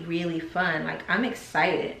should be really fun. Like, I'm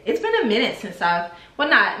excited. It's been a minute since well,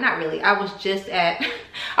 not really. I was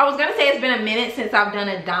gonna say it's been a minute since I've done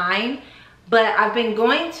a dine, but I've been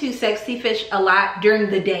going to Sexy Fish a lot during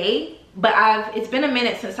the day, but it's been a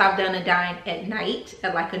minute since I've done a dine at night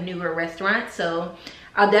at like a newer restaurant. So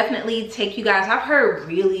I'll definitely take you guys. I've heard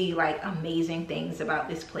really like amazing things about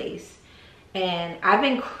this place, and I've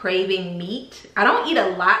been craving meat. I don't eat a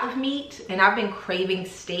lot of meat, and I've been craving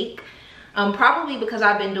steak. Probably because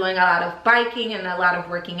I've been doing a lot of biking and a lot of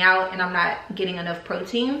working out, and I'm not getting enough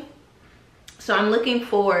protein. So I'm looking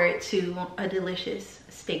forward to a delicious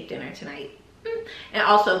steak dinner tonight, and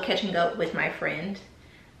also catching up with my friend,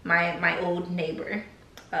 my old neighbor.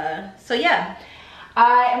 So yeah,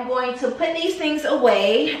 I am going to put these things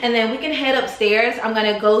away, and then we can head upstairs. I'm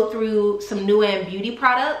gonna go through some new and beauty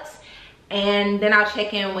products, and then I'll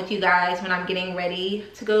check in with you guys when I'm getting ready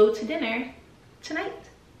to go to dinner tonight.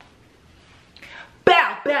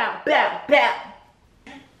 Bow, bow, bow, bow.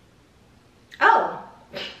 Oh,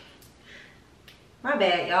 my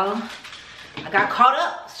bad, y'all. I got caught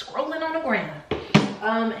up scrolling on the ground.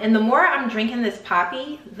 And the more I'm drinking this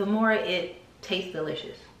Poppy, the more it tastes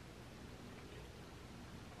delicious.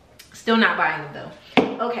 Still not buying them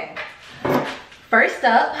though. Okay, first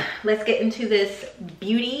up, let's get into this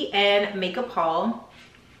beauty and makeup haul.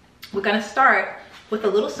 We're gonna start with a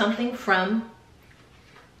little something from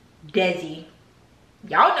Desi.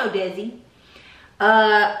 Y'all know Desi.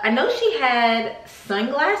 I know she had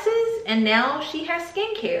sunglasses and now she has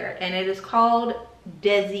skincare, and it is called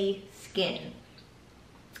Desi Skin.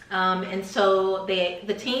 And so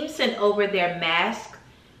the team sent over their mask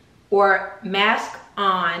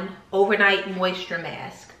on overnight moisture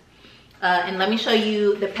mask. And let me show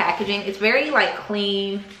you the packaging. It's very like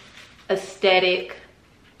clean, aesthetic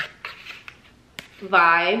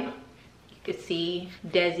vibe. You can see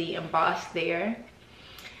Desi embossed there.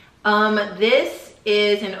 This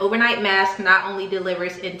is an overnight mask. Not only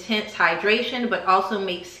delivers intense hydration, but also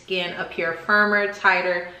makes skin appear firmer,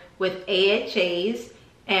 tighter with AHAs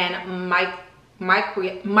and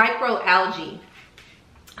microalgae.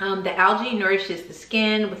 The algae nourishes the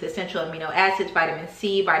skin with essential amino acids, vitamin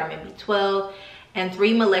C, vitamin B12, and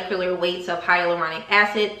 3 molecular weights of hyaluronic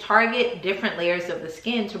acid. Target different layers of the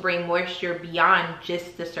skin to bring moisture beyond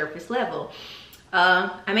just the surface level.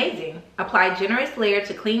 Amazing. Apply generous layer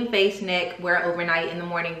to clean face, neck, wear overnight. In the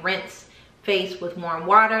morning, rinse face with warm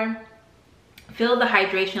water. Feel the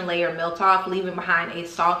hydration layer melt off, leaving behind a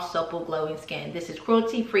soft, supple, glowing skin. This is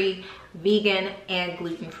cruelty-free, vegan, and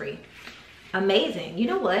gluten-free. Amazing. You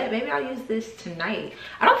know what? Maybe I'll use this tonight.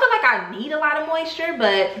 I don't feel like I need a lot of moisture,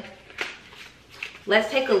 but let's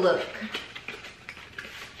take a look.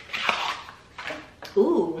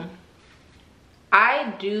 Ooh.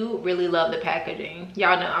 I do really love the packaging.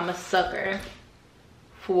 Y'all know I'm a sucker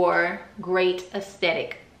for great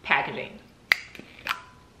aesthetic packaging.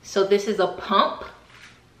 So this is a pump,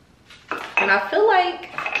 and I feel like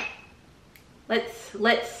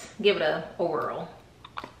let's give it a whirl.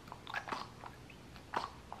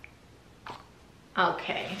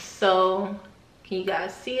 Okay, so can you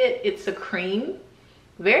guys see it? It's a cream,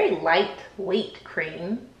 very lightweight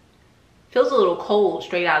cream. Feels a little cold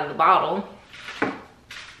straight out of the bottle.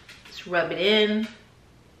 Just rub it in.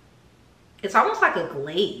 It's almost like a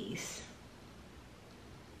glaze.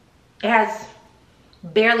 It has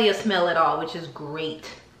barely a smell at all, which is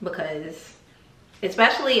great, because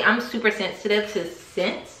especially I'm super sensitive to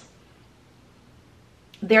scents.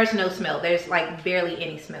 There's no smell. There's like barely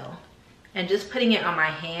any smell. And just putting it on my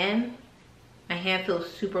hand feels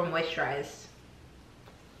super moisturized.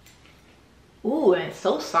 Ooh, and it's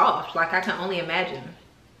so soft. Like, I can only imagine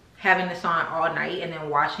having this on all night and then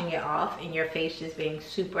washing it off and your face just being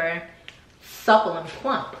super supple and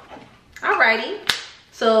plump. Alrighty.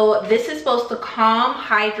 So this is supposed to calm,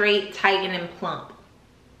 hydrate, tighten, and plump.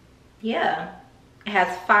 Yeah. It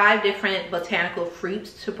has 5 different botanical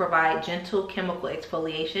fruits to provide gentle chemical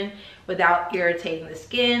exfoliation without irritating the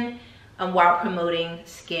skin, while promoting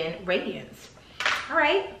skin radiance. All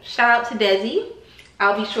right, shout out to Desi.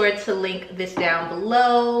 I'll be sure to link this down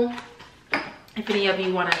below if any of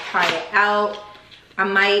you want to try it out. I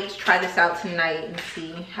might try this out tonight and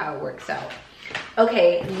see how it works out.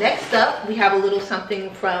 Okay, next up we have a little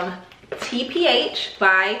something from TPH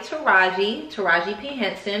by Taraji P.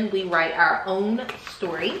 Henson. We write our own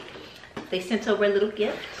story. They sent over a little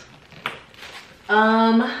gift.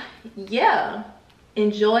 Yeah.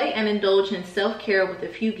 Enjoy and indulge in self-care with a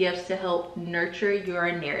few gifts to help nurture your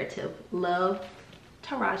narrative. Love,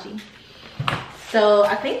 Taraji. So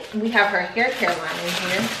I think we have her hair care line in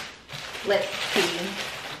here. Let's see.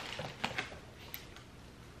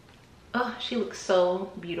 Oh, she looks so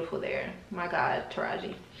beautiful there. My God,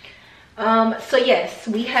 Taraji. So yes,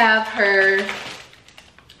 we have her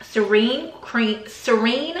Serene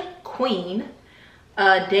Queen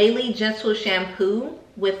Daily Gentle Shampoo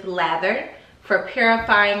with lather for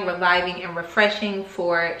purifying, reviving, and refreshing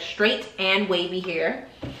for straight and wavy hair.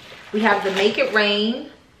 We have the Make It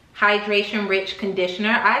Rain Hydration Rich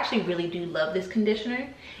Conditioner. I actually really do love this conditioner.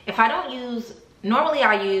 If I don't use, normally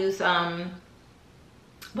I use,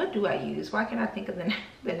 what do I use? Why can't I think of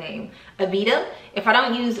the name? Avita. If I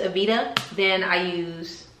don't use Avita, then I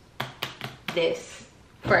use this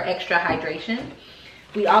for extra hydration.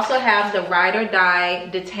 We also have the Ride or Die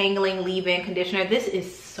Detangling Leave-In Conditioner. This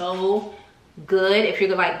is so good if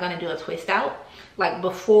you're like gonna do a twist out, like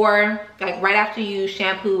before, like right after you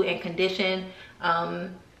shampoo and condition.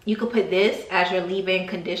 You could put this as your leave-in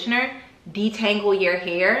conditioner, detangle your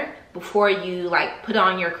hair before you like put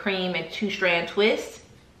on your cream and 2-strand twist.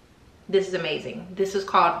 This is amazing. This is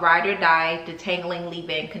called Ride or Die Detangling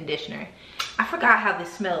Leave-In Conditioner. I forgot how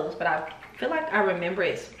this smells, but I feel like I remember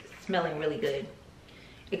it smelling really good.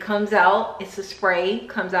 It comes out, it's a spray,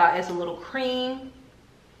 comes out as a little cream.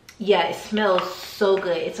 Yeah, it smells so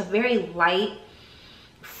good. It's a very light,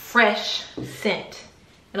 fresh scent.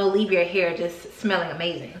 It'll leave your hair just smelling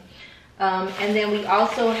amazing. And then we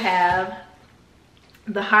also have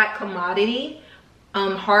the Hot Commodity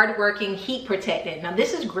Hard-Working Heat Protectant. Now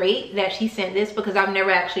this is great that she sent this because I've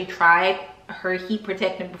never actually tried her heat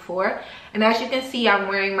protectant before. And as you can see, I'm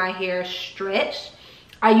wearing my hair stretched.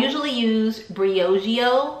 I usually use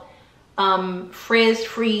Briogeo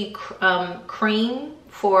frizz-free cream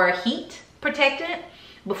for heat protectant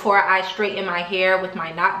before I straighten my hair with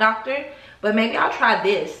my knot doctor. But maybe I'll try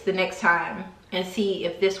this the next time and see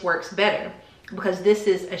if this works better, because this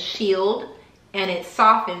is a shield and it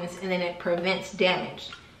softens and then it prevents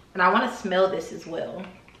damage. And I want to smell this as well.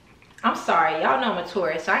 I'm sorry, y'all know I'm a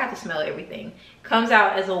tourist, so I have to smell everything. Comes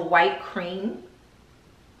out as a white cream.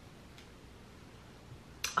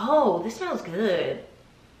 Oh, this smells good.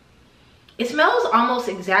 It smells almost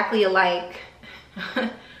exactly like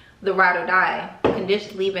the Ride or Die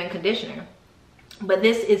leave-in conditioner. But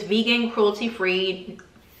this is vegan, cruelty-free,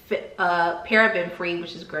 paraben-free,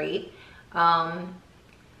 which is great.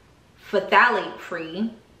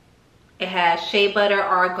 Phthalate-free. It has shea butter,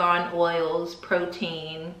 argan oils,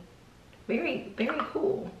 protein. Very, very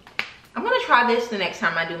cool. I'm gonna try this the next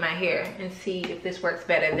time I do my hair and see if this works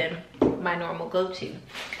better than my normal go-to.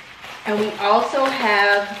 And we also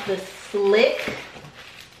have the Slick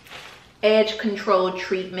Edge Control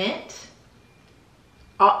Treatment.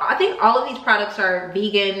 I think all of these products are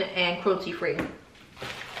vegan and cruelty-free.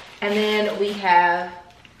 And then we have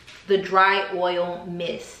the Dry Oil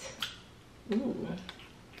Mist. Ooh.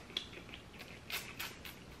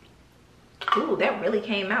 Ooh, that really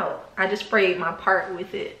came out. I just sprayed my part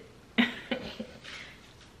with it.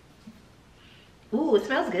 Ooh, it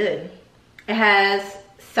smells good. It has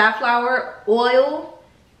safflower oil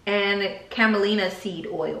and camelina seed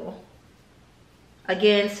oil.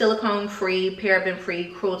 Again, silicone free, paraben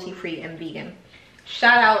free, cruelty free, and vegan.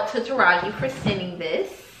 Shout out to Taraji for sending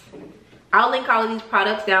this. I'll link all of these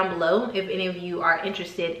products down below if any of you are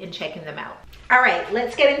interested in checking them out. All right,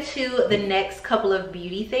 let's get into the next couple of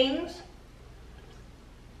beauty things.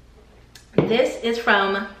 This is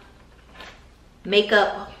from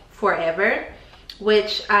Makeup Forever,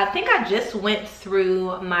 which I think I just went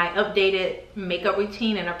through my updated makeup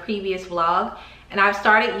routine in a previous vlog, and I've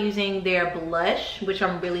started using their blush, which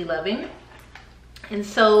I'm really loving. And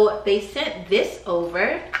so they sent this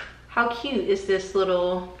over. How cute is this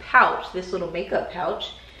little pouch, this little makeup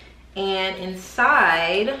pouch? And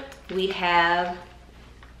inside we have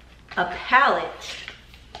a palette.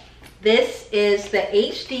 This is the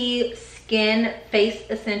HD Skin Face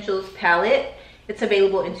Essentials palette. It's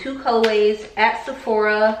available in 2 colorways at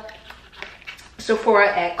Sephora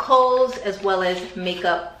at Kohl's, as well as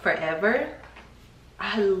Makeup Forever.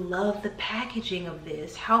 I love the packaging of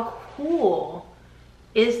this. How cool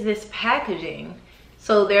is this packaging?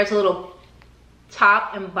 So there's a little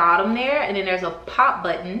top and bottom there, and then there's a pop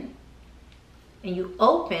button, and you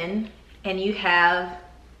open and you have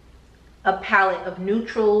a palette of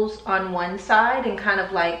neutrals on one side and kind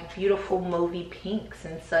of like beautiful mauvey pinks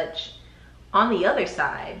and such on the other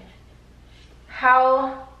side.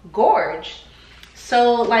 How gorge.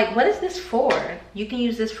 So like, what is this for? You can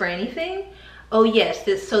use this for anything. Oh yes,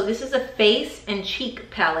 this is a face and cheek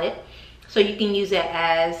palette. So you can use it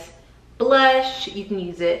as blush, you can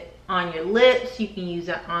use it on your lips, you can use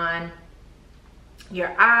it on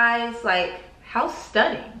your eyes. Like, how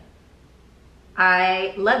stunning.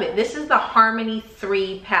 I love it. This is the Harmony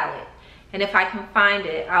 3 palette, and if I can find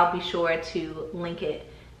it, I'll be sure to link it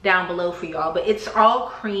down below for y'all. But it's all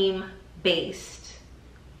cream based.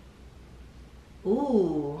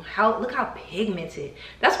 Ooh, look how pigmented.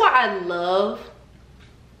 That's why I love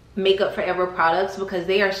Makeup Forever products, because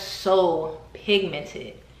they are so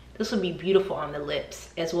pigmented. This would be beautiful on the lips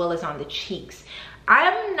as well as on the cheeks.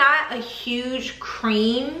 I'm not a huge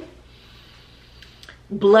cream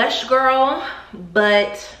blush girl,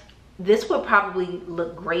 but this would probably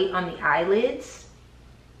look great on the eyelids.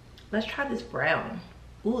 Let's try this brown.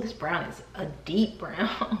 Ooh, this brown is a deep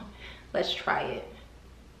brown. Let's try it.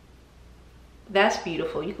 That's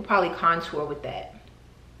beautiful. You could probably contour with that.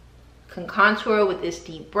 Can contour with this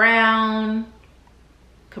deep brown.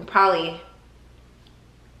 Can probably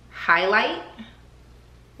highlight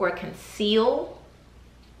or conceal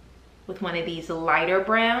with one of these lighter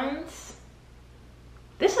browns.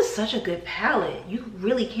 This is such a good palette. You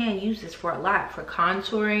really can use this for a lot, for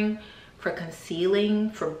contouring, for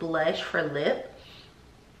concealing, for blush, for lip.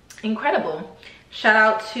 Incredible. Shout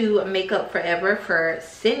out to Makeup Forever for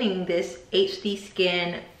sending this HD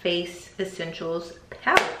Skin Face Essentials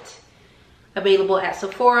palette. Available at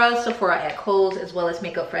Sephora, Sephora at Kohl's, as well as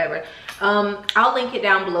Makeup Forever. I'll link it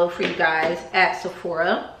down below for you guys at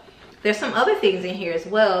Sephora. There's some other things in here as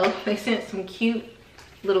well. They sent some cute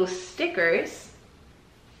little stickers,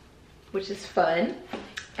 which is fun.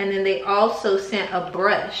 And then they also sent a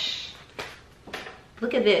brush.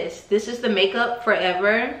 Look at this. This is the Makeup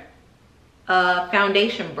Forever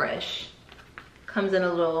foundation brush. Comes in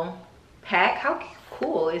a little pack. How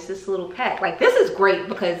cool is this little pack? Like, this is great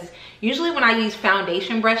because usually when I use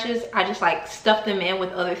foundation brushes, I just like stuff them in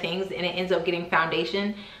with other things and it ends up getting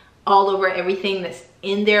foundation all over everything that's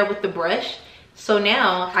in there with the brush. So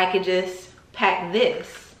now I could just pack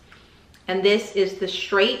this. And this is the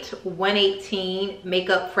straight 118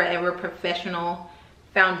 Makeup Forever Professional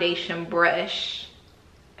Foundation Brush.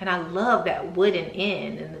 And I love that wooden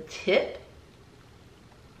end and the tip.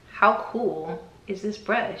 How cool is this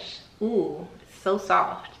brush? Ooh, it's so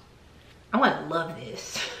soft. I want to love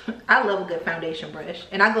this. I love a good foundation brush.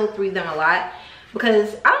 And I go through them a lot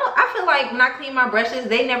because I feel like when I clean my brushes,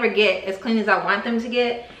 they never get as clean as I want them to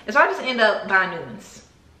get. And so I just end up buying new ones.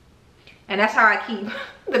 And that's how I keep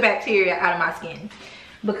the bacteria out of my skin.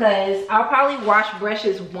 Because I'll probably wash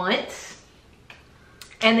brushes once.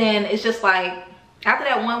 And then it's just like, after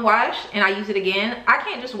that one wash and I use it again, I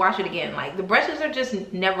can't just wash it again. Like, the brushes are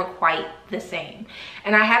just never quite the same.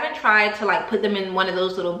 And I haven't tried to like put them in one of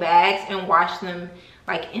those little bags and wash them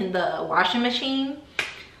like in the washing machine.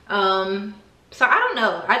 So I don't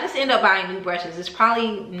know. I just end up buying new brushes. It's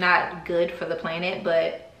probably not good for the planet,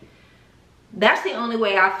 but that's the only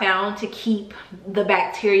way I found to keep the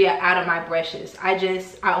bacteria out of my brushes. I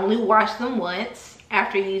only wash them once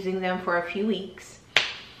after using them for a few weeks.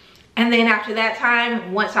 And then after that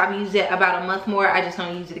time, once I've used it about a month more, I just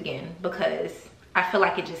don't use it again because I feel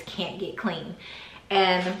like it just can't get clean.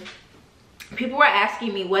 And people were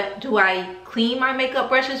asking me, what do I clean my makeup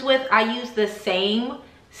brushes with? I use the same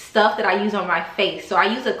stuff that I use on my face. So I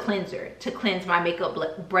use a cleanser to cleanse my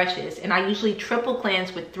makeup brushes. And I usually triple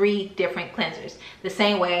cleanse with 3 different cleansers, the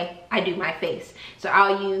same way I do my face. So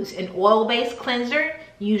I'll use an oil-based cleanser,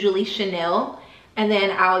 usually Chanel. And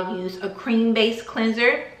then I'll use a cream-based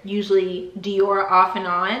cleanser, usually Dior Off and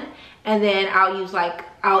On. And then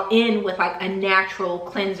I'll end with like a natural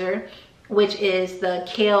cleanser, which is the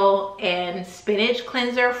kale and spinach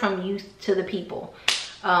cleanser from Youth to the People.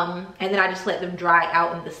 And then I just let them dry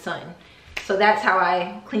out in the sun. So that's how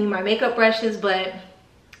I clean my makeup brushes. But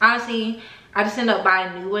honestly, I just end up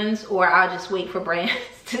buying new ones, or I'll just wait for brands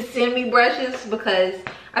to send me brushes because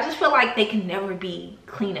I just feel like they can never be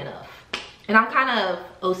clean enough. And I'm kind of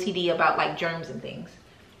OCD about like germs and things.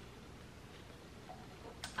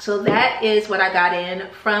 So that is what I got in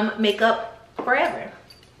from Makeup Forever.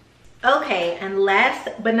 Okay, and last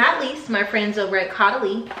but not least, my friends over at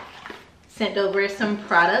Caudalie sent over some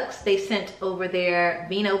products. They sent over their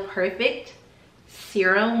Vino Perfect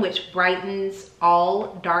Serum, which brightens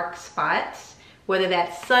all dark spots, whether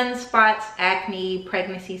that's sunspots, acne,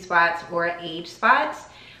 pregnancy spots, or age spots.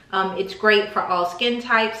 It's great for all skin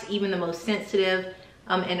types, even the most sensitive,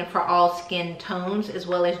 and for all skin tones, as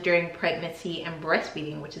well as during pregnancy and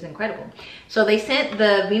breastfeeding, which is incredible. So they sent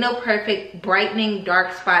the Vino Perfect Brightening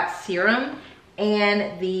Dark Spot Serum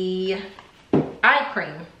and the eye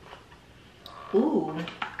cream. Ooh,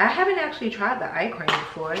 I haven't actually tried the eye cream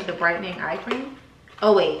before, the brightening eye cream.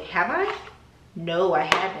 Oh wait, have I? No,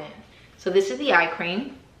 I haven't. So this is the eye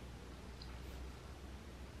cream.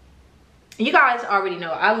 You guys already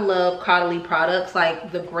know I love Caudalie products.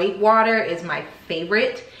 Like, the grape water is my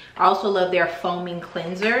favorite. I also love their foaming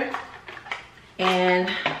cleanser. And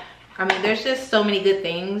I mean, there's just so many good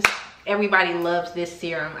things. Everybody loves this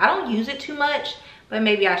serum. I don't use it too much, but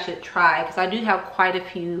maybe I should try because I do have quite a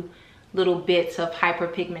few little bits of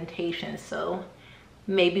hyperpigmentation. So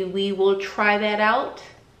maybe we will try that out,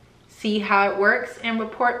 see how it works, and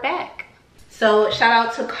report back. So shout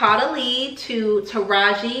out to Caudalie, to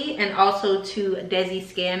Taraji, and also to Desi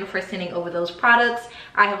Skin for sending over those products.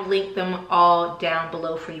 I have linked them all down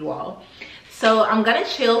below for you all. So I'm gonna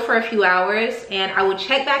chill for a few hours and I will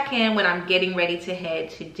check back in when I'm getting ready to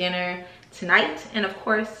head to dinner tonight. And of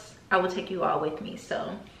course, I will take you all with me.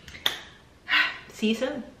 So see you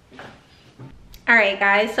soon. All right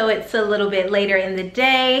guys, so it's a little bit later in the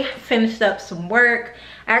day, finished up some work.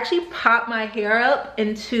 I actually popped my hair up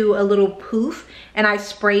into a little poof and I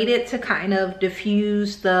sprayed it to kind of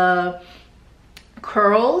diffuse the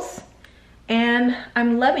curls, and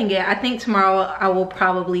I'm loving it. I think tomorrow I will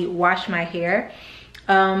probably wash my hair.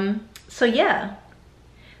 So yeah,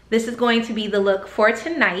 this is going to be the look for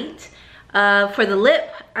tonight. For the lip,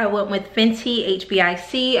 I went with Fenty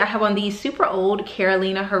HBIC. I have on these super old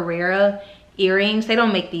Carolina Herrera earrings. They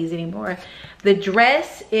don't make these anymore. The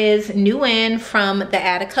dress is new in from the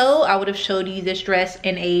Attico. I would have showed you this dress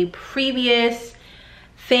in a previous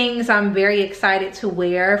things I'm very excited to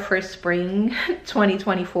wear for spring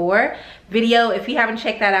 2024 video. If you haven't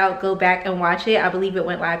checked that out, go back and watch it. I believe it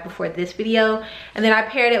went live before this video. And then I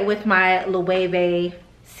paired it with my Loewe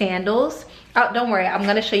sandals. Oh, don't worry, I'm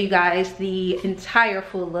gonna show you guys the entire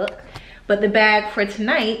full look. But the bag for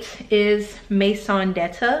tonight is Maison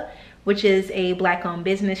d'Etat, which is a Black-owned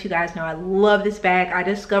business. You guys know I love this bag. I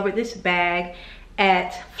discovered this bag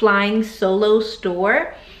at Flying Solo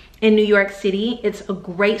store in New York City. It's a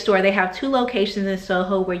great store. They have 2 locations in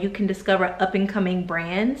Soho where you can discover up-and-coming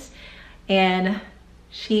brands, and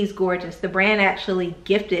she's gorgeous. The brand actually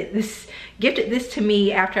gifted this to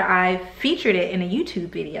me after I featured it in a YouTube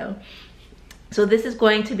video. So this is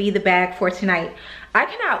going to be the bag for tonight. I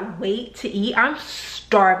cannot wait to eat. I'm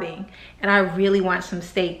starving and I really want some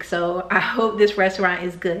steak. So I hope this restaurant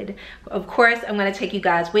is good. Of course, I'm gonna take you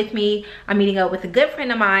guys with me. I'm meeting up with a good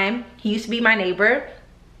friend of mine. He used to be my neighbor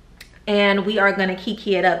and we are gonna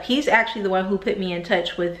kiki it up. He's actually the one who put me in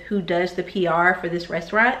touch with who does the PR for this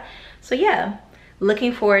restaurant. So yeah,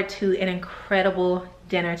 looking forward to an incredible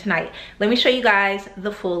dinner tonight. Let me show you guys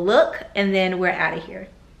the full look and then we're out of here.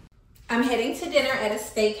 I'm heading to dinner at a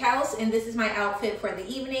steakhouse and this is my outfit for the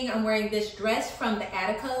evening. I'm wearing this dress from the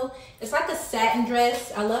Attico. It's like a satin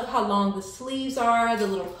dress. I love how long the sleeves are, the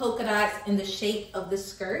little polka dots, and the shape of the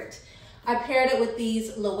skirt. I paired it with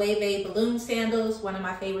these Loewe balloon sandals, one of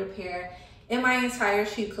my favorite pair in my entire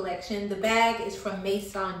shoe collection. The bag is from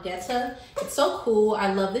Maison d'Etat. It's so cool.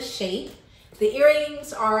 I love the shape. The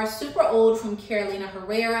earrings are super old from Carolina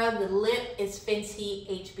Herrera. The lip is Fenty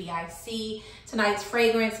HBIC. Tonight's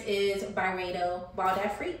fragrance is Byredo Ball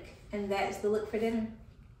d'Afrique. And that is the look for dinner.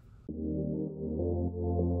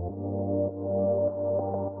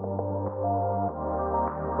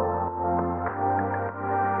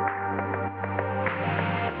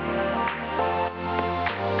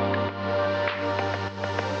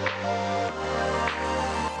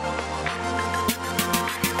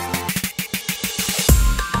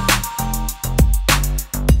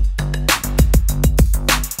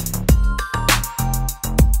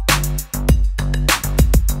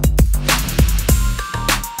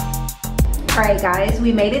 Alright guys,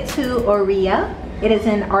 we made it to Orilla. It is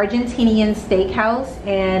an Argentinian steakhouse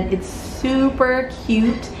and it's super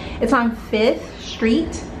cute. It's on 5th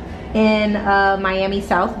Street in Miami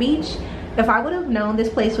South Beach. If I would have known this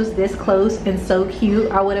place was this close and so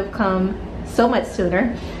cute, I would have come so much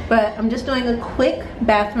sooner. But I'm just doing a quick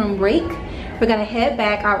bathroom break. We're gonna head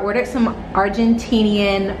back. I ordered some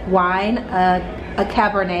Argentinian wine, a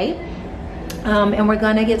Cabernet, and we're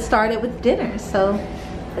gonna get started with dinner. So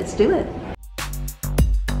let's do it.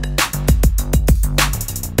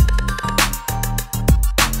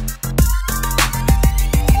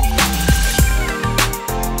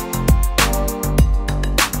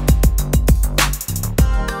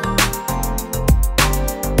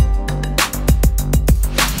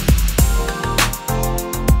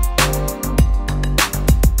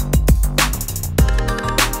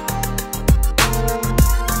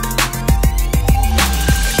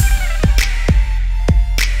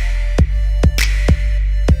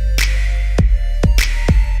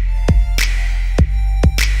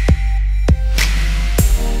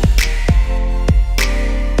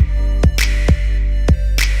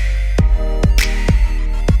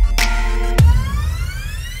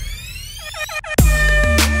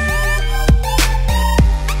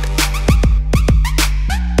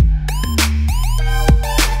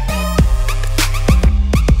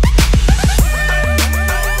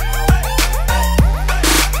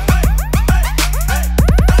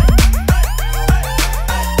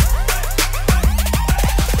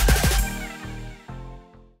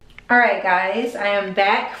 Alright guys, I am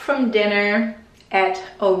back from dinner at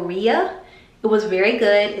Orilla. It was very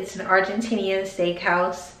good. It's an Argentinian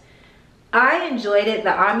steakhouse. I enjoyed it.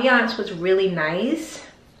 The ambiance was really nice.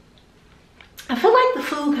 I feel like the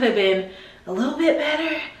food could have been a little bit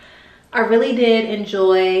better. I really did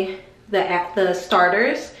enjoy the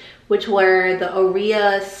starters, which were the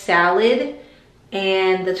Orilla salad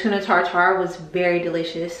and the tuna tartare was very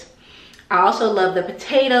delicious. I also love the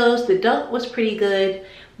potatoes. The duck was pretty good,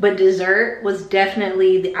 but dessert was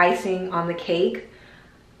definitely the icing on the cake.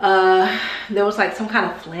 There was like some kind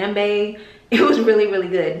of flambe. It was really, really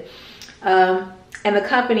good. And the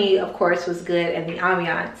company, of course, was good and the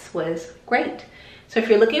ambiance was great. So if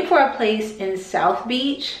you're looking for a place in South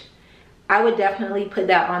Beach, I would definitely put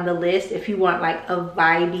that on the list if you want like a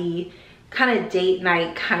vibey kind of date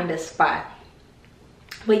night kind of spot.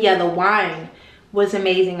 But yeah, the wine was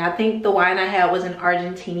amazing. I think the wine I had was an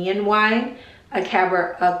Argentinian wine, a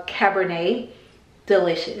Cabernet.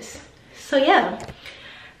 Delicious. So yeah,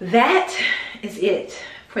 that is it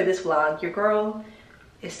for this vlog. Your girl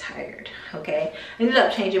is tired, okay? I ended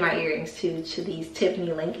up changing my earrings to these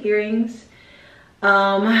Tiffany link earrings.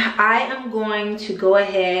 I am going to go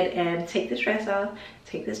ahead and take this dress off,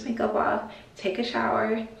 take this makeup off, take a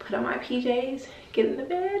shower, put on my PJs, get in the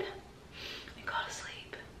bed, and go to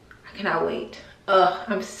sleep. I cannot wait.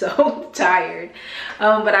 I'm so tired.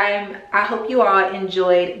 But I hope you all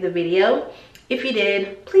enjoyed the video. If you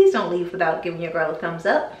did, please don't leave without giving your girl a thumbs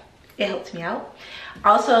up. It helps me out.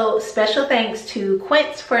 Also, special thanks to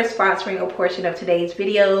Quince for sponsoring a portion of today's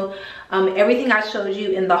video. Everything I showed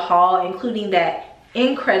you in the haul, including that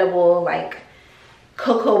incredible like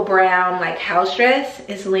cocoa brown like house dress,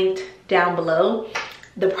 is linked down below.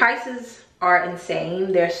 The prices are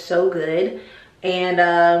insane. They're so good. And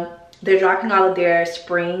they're dropping all of their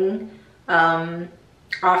spring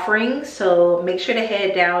offerings, so make sure to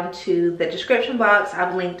head down to the description box.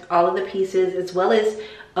 I've linked all of the pieces as well as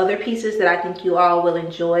other pieces that I think you all will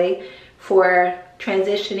enjoy for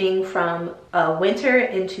transitioning from winter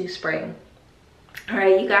into spring. All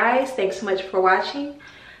right, you guys, thanks so much for watching.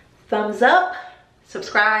 Thumbs up,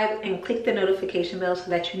 subscribe, and click the notification bell so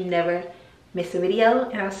that you never miss a video,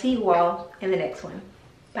 and I'll see you all in the next one.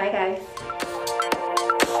 Bye guys.